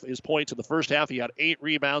 8 of his points in the first half. He had 8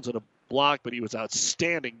 rebounds and a block, but he was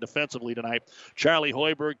outstanding defensively tonight. Charlie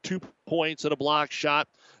Hoiberg, 2 points and a block shot.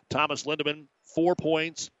 Thomas Lindemann, 4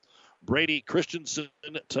 points. Brady Christensen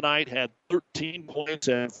tonight had 13 points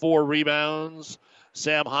and 4 rebounds.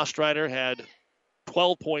 Sam Hostreiter had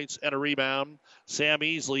 12 points and a rebound. Sam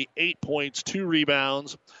Easley, 8 points, 2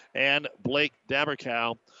 rebounds. And Blake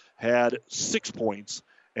Dabercow had 6 points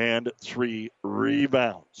and 3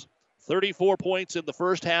 rebounds. 34 points in the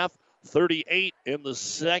first half, 38 in the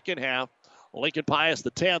second half. Lincoln Pius,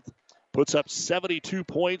 the 10th, puts up 72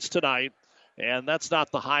 points tonight. And that's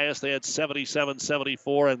not the highest. They had 77,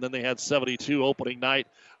 74, and then they had 72 opening night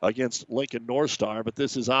against Lincoln North Star. But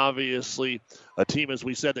this is obviously a team, as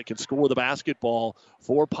we said, that can score the basketball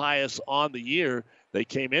for Pius on the year. They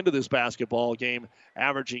came into this basketball game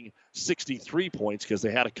averaging 63 points because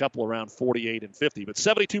they had a couple around 48 and 50. But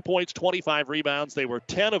 72 points, 25 rebounds. They were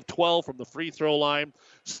 10 of 12 from the free throw line,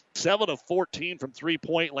 7 of 14 from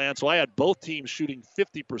three-point land. So I had both teams shooting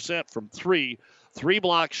 50% from 3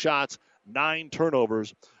 block shots, 9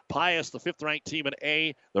 turnovers. Pius, the 5th-ranked team in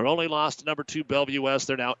A, their only loss to number 2 Bellevue West.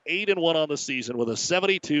 They're now 8-1 on the season with a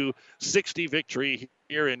 72-60 victory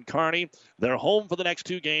here in Kearney. They're home for the next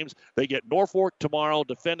 2 games. They get Norfolk tomorrow.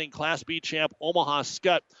 Defending Class B champ Omaha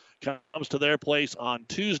Skutt comes to their place on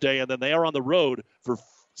Tuesday, and then they are on the road for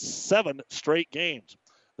 7 straight games.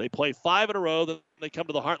 They play 5 in a row. Then they come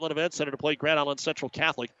to the Heartland Event Center to play Grand Island Central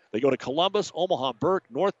Catholic. They go to Columbus, Omaha Burke,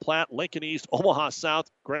 North Platte, Lincoln East, Omaha South,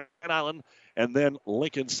 Grand Island, and then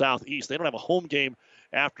Lincoln Southeast. They don't have a home game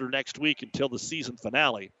after next week until the season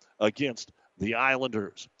finale against the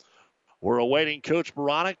Islanders. We're awaiting Coach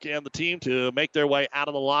Baranek and the team to make their way out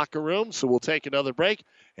of the locker room, so we'll take another break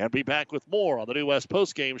and be back with more on the New West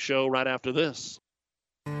postgame show right after this.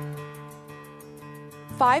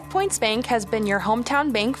 5 Points Bank has been your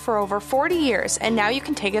hometown bank for over 40 years, and now you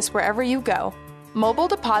can take us wherever you go. Mobile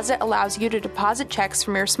Deposit allows you to deposit checks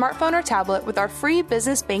from your smartphone or tablet with our free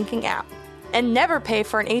business banking app. And never pay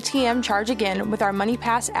for an ATM charge again with our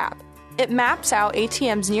MoneyPass app. It maps out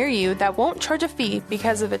ATMs near you that won't charge a fee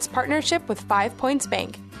because of its partnership with 5 Points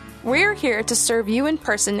Bank. We're here to serve you in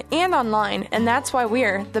person and online, and that's why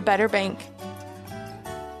we're the better bank.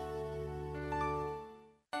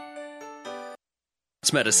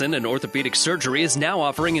 Medicine and Orthopedic Surgery is now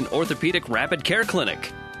offering an orthopedic rapid care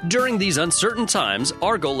clinic. During these uncertain times,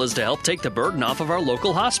 our goal is to help take the burden off of our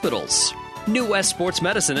local hospitals. New West Sports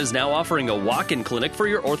Medicine is now offering a walk-in clinic for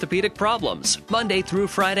your orthopedic problems, Monday through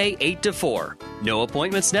Friday, 8 to 4. No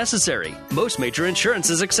appointments necessary. Most major insurance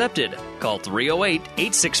is accepted. Call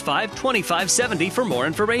 308-865-2570 for more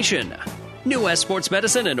information. New West Sports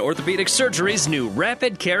Medicine and Orthopedic Surgery's new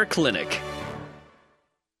Rapid Care Clinic.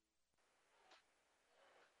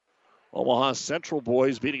 Omaha Central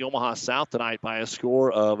boys beating Omaha South tonight by a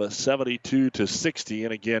score of 72-60.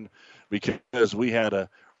 And again, because we had a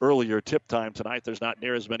earlier tip time tonight, there's not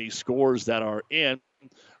near as many scores that are in,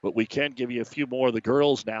 but we can give you a few more of the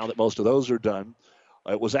girls now that most of those are done.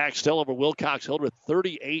 It was Axtell over Wilcox Hildreth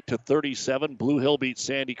 38-37. Blue Hill beat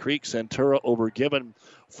Sandy Creek. Centura over Gibbon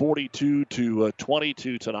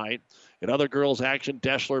 42-22 tonight. In other girls action,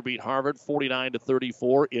 Deschler beat Harvard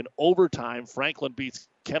 49-34. In overtime, Franklin beats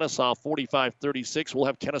Kennesaw 45-36. We'll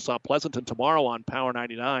have Kennesaw Pleasanton tomorrow on Power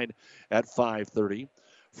 99 at 5:30.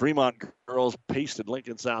 Fremont girls pasted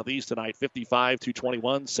Lincoln Southeast tonight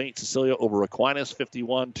 55-21. St. Cecilia over Aquinas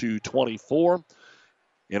 51-24.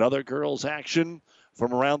 In other girls action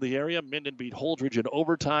from around the area, Minden beat Holdridge in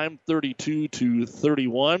overtime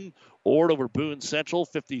 32-31. Ord over Boone Central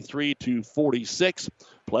 53-46.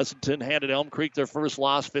 Pleasanton handed Elm Creek their first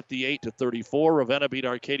loss 58-34. Ravenna beat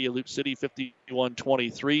Arcadia Loop City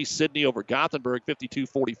 51-23. Sydney over Gothenburg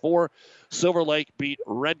 52-44. Silver Lake beat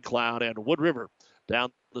Red Cloud, and Wood River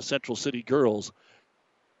down the Central City girls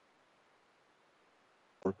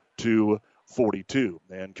to 42.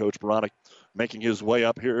 And Coach Baranek making his way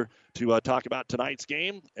up here to talk about tonight's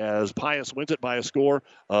game as Pius wins it by a score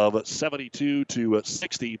of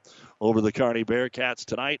 72-60 over the Kearney Bearcats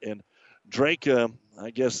tonight. And Drake, I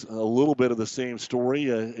guess a little bit of the same story.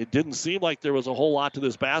 It didn't seem like there was a whole lot to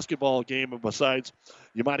this basketball game, besides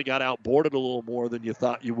you might have got outboarded a little more than you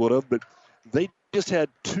thought you would have, but they just had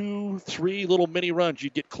 2-3 little mini runs.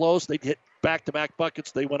 You'd get close, they'd hit back-to-back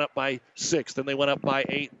buckets. They went up by 6, then they went up by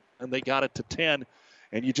 8, and they got it to 10.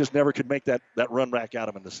 And you just never could make that run back out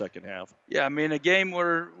of them in the second half. Yeah, I mean, a game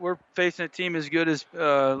where we're facing a team as good as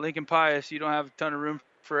Lincoln Pius, you don't have a ton of room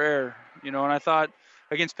for error, And I thought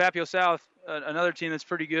against Papio South, another team that's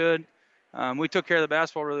pretty good, we took care of the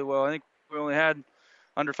basketball really well. I think we only had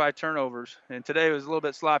under 5 turnovers, and today was a little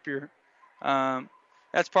bit sloppier.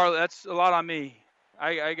 that's a lot on me.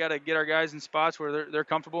 I got to get our guys in spots where they're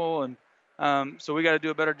comfortable, and so we got to do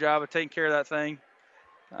a better job of taking care of that thing.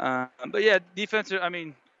 But yeah, defensive. I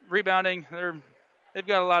mean, rebounding. They've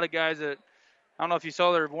got a lot of guys that I don't know if you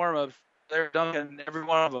saw their warm-ups. They're dunking every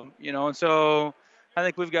one of them, and so I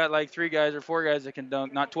think we've got like 3 guys or 4 guys that can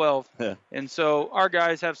dunk, not 12. Yeah. And so our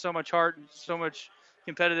guys have so much heart and so much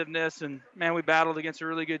competitiveness, and man, we battled against a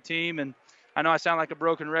really good team. And I know I sound like a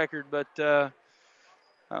broken record, but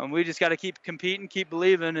we just got to keep competing, keep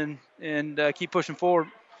believing, and keep pushing forward.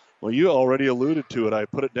 Well, you already alluded to it. I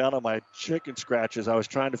put it down on my chicken scratches. I was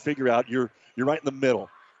trying to figure out you're right in the middle.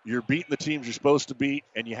 You're beating the teams you're supposed to beat,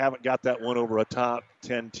 and you haven't got that one over a top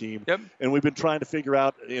 10 team. Yep. And we've been trying to figure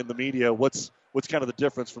out in the media what's kind of the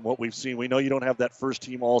difference from what we've seen. We know you don't have that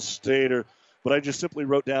first-team All-Stater, but I just simply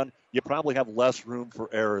wrote down you probably have less room for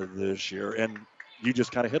error this year, and you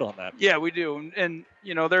just kind of hit on that. Yeah, we do. And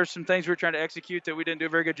there's some things we're trying to execute that we didn't do a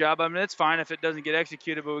very good job of. I mean, it's fine if it doesn't get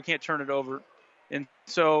executed, but we can't turn it over. And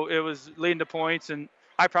so it was leading to points, and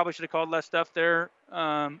I probably should have called less stuff there.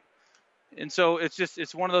 And so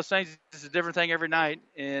it's one of those things. It's a different thing every night.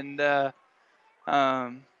 And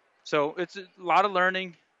so it's a lot of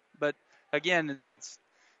learning. But, again,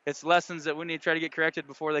 it's lessons that we need to try to get corrected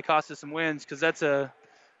before they cost us some wins, because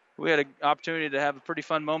we had an opportunity to have a pretty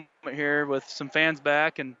fun moment here with some fans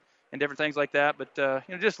back and different things like that. But,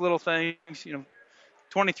 just little things.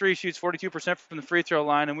 23 shoots 42% from the free throw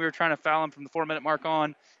line, and we were trying to foul him from the 4-minute mark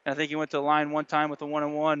on. And I think he went to the line one time with a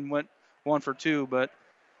 1-and-1 and went 1 for 2. But,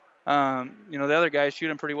 the other guys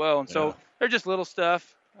shoot him pretty well. And so they're just little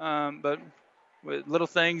stuff, but little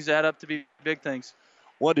things add up to be big things.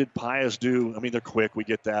 What did Pius do? I mean, they're quick, we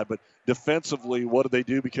get that. But defensively, what did they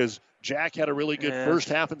do? Because Jack had a really good first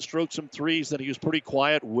half and stroked some threes. Then he was pretty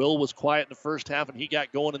quiet. Will was quiet in the first half, and he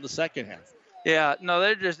got going in the second half. Yeah, no,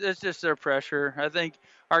 it's just their pressure. I think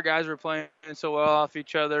our guys were playing so well off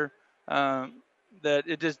each other that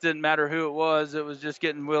it just didn't matter who it was. It was just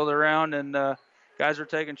getting wheeled around, and guys were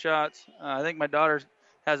taking shots. I think my daughter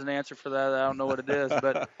has an answer for that. I don't know what it is,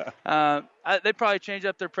 but they probably changed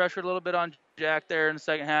up their pressure a little bit on Jack there in the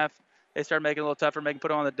second half. They started making it a little tougher, making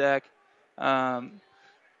put him on the deck.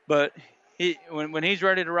 But when he's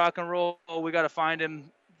ready to rock and roll, we got to find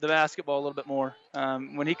him the basketball a little bit more.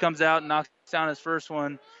 When he comes out and knocks down his first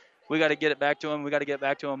one, we got to get it back to him. We got to get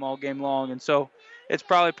back to him all game long. And so it's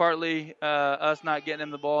probably partly us not getting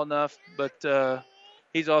him the ball enough, but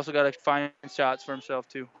he's also got to find shots for himself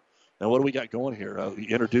too. Now, what do we got going here?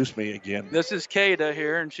 Introduce me again. This is Kada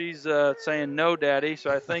here, and she's saying no, Daddy. So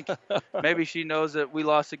I think maybe she knows that we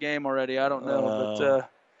lost the game already. I don't know,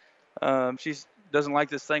 but she doesn't like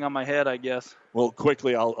this thing on my head, I guess. Well,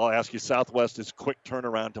 quickly, I'll ask you. Southwest is quick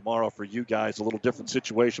turnaround tomorrow for you guys. A little different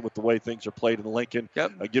situation with the way things are played in Lincoln.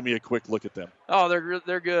 Yep. Give me a quick look at them. Oh,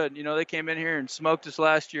 they're good. They came in here and smoked us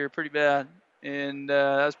last year pretty bad, and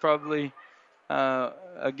that's probably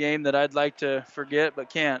a game that I'd like to forget but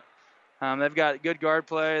can't. They've got good guard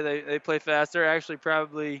play. They play fast. They're actually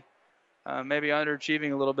probably maybe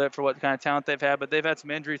underachieving a little bit for what kind of talent they've had, but they've had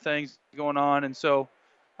some injury things going on, and so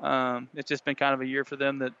it's just been kind of a year for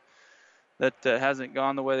them that hasn't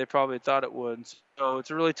gone the way they probably thought it would. So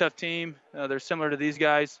it's a really tough team. They're similar to these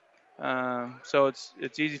guys, so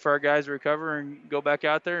it's easy for our guys to recover and go back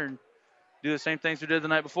out there and do the same things we did the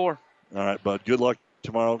night before. All right, bud. Good luck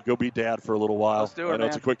tomorrow. Go be dad for a little while. Let's do it, I know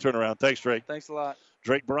it's a quick turnaround. Thanks, Drake. Thanks a lot.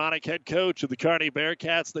 Drake Beranek, head coach of the Kearney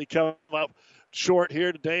Bearcats. They come up short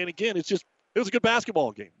here today. And, again, it was a good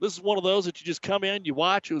basketball game. This is one of those that you just come in, you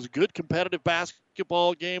watch. It was a good competitive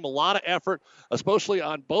basketball game, a lot of effort, especially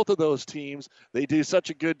on both of those teams. They do such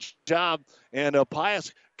a good job. And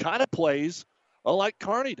Pius kind of plays like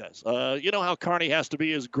Kearney does. You know how Kearney has to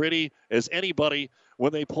be as gritty as anybody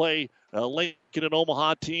when they play Lincoln and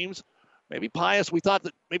Omaha teams. Maybe Pius, we thought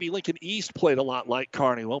that maybe Lincoln East played a lot like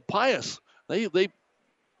Kearney. Well, Pius,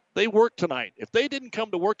 they worked tonight. If they didn't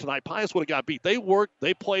come to work tonight, Pius would have got beat. They worked,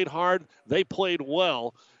 they played hard, they played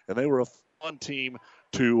well, and they were a fun team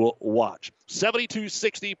to watch.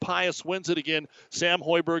 72-60, Pius wins it again. Sam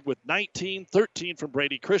Hoiberg with 19, 13 from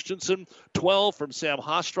Brady Christensen, 12 from Sam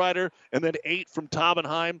Hostreiter, and then 8 from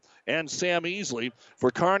Taubenheim and Sam Easley.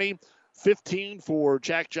 For Kearney, 15 for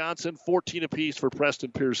Jack Johnson, 14 apiece for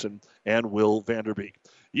Preston Pearson and Will Vanderbeek.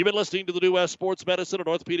 You've been listening to the New West Sports Medicine and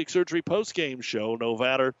Orthopedic Surgery postgame show. No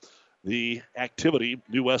matter the activity,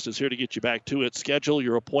 New West is here to get you back to it. Schedule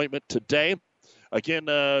your appointment today. Again,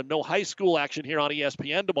 no high school action here on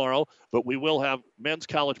ESPN tomorrow, but we will have men's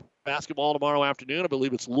college basketball tomorrow afternoon. I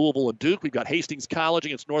believe it's Louisville and Duke. We've got Hastings College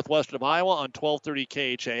against Northwestern of Iowa on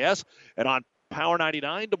 12:30 KHAS. And on Power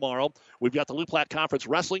 99 tomorrow. We've got the Loup Platte Conference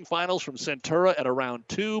Wrestling Finals from Centura at around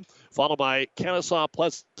 2, followed by Kennesaw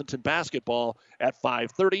Pleasanton Basketball at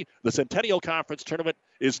 5:30. The Centennial Conference Tournament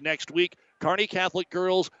is next week. Kearney Catholic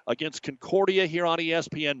girls against Concordia here on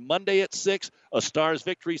ESPN Monday at 6. A Stars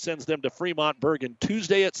victory sends them to Fremont Bergen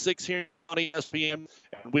Tuesday at 6 here on ESPN.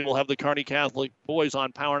 And we will have the Kearney Catholic boys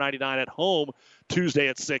on Power 99 at home Tuesday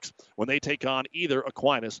at 6 when they take on either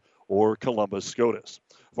Aquinas or Columbus SCOTUS.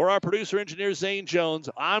 For our producer engineer Zane Jones,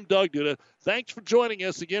 I'm Doug Duda. Thanks for joining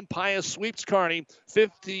us again. Pius sweeps Kearney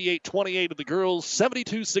 58-28 of the girls,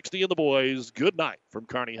 72-60 of the boys. Good night from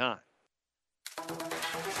Kearney High.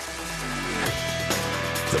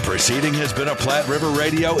 The proceeding has been a Platte River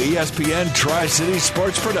Radio ESPN Tri-City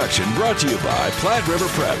Sports production brought to you by Platte River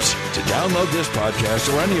Preps. To download this podcast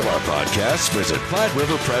or any of our podcasts, visit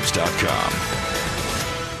PlatteRiverPreps.com.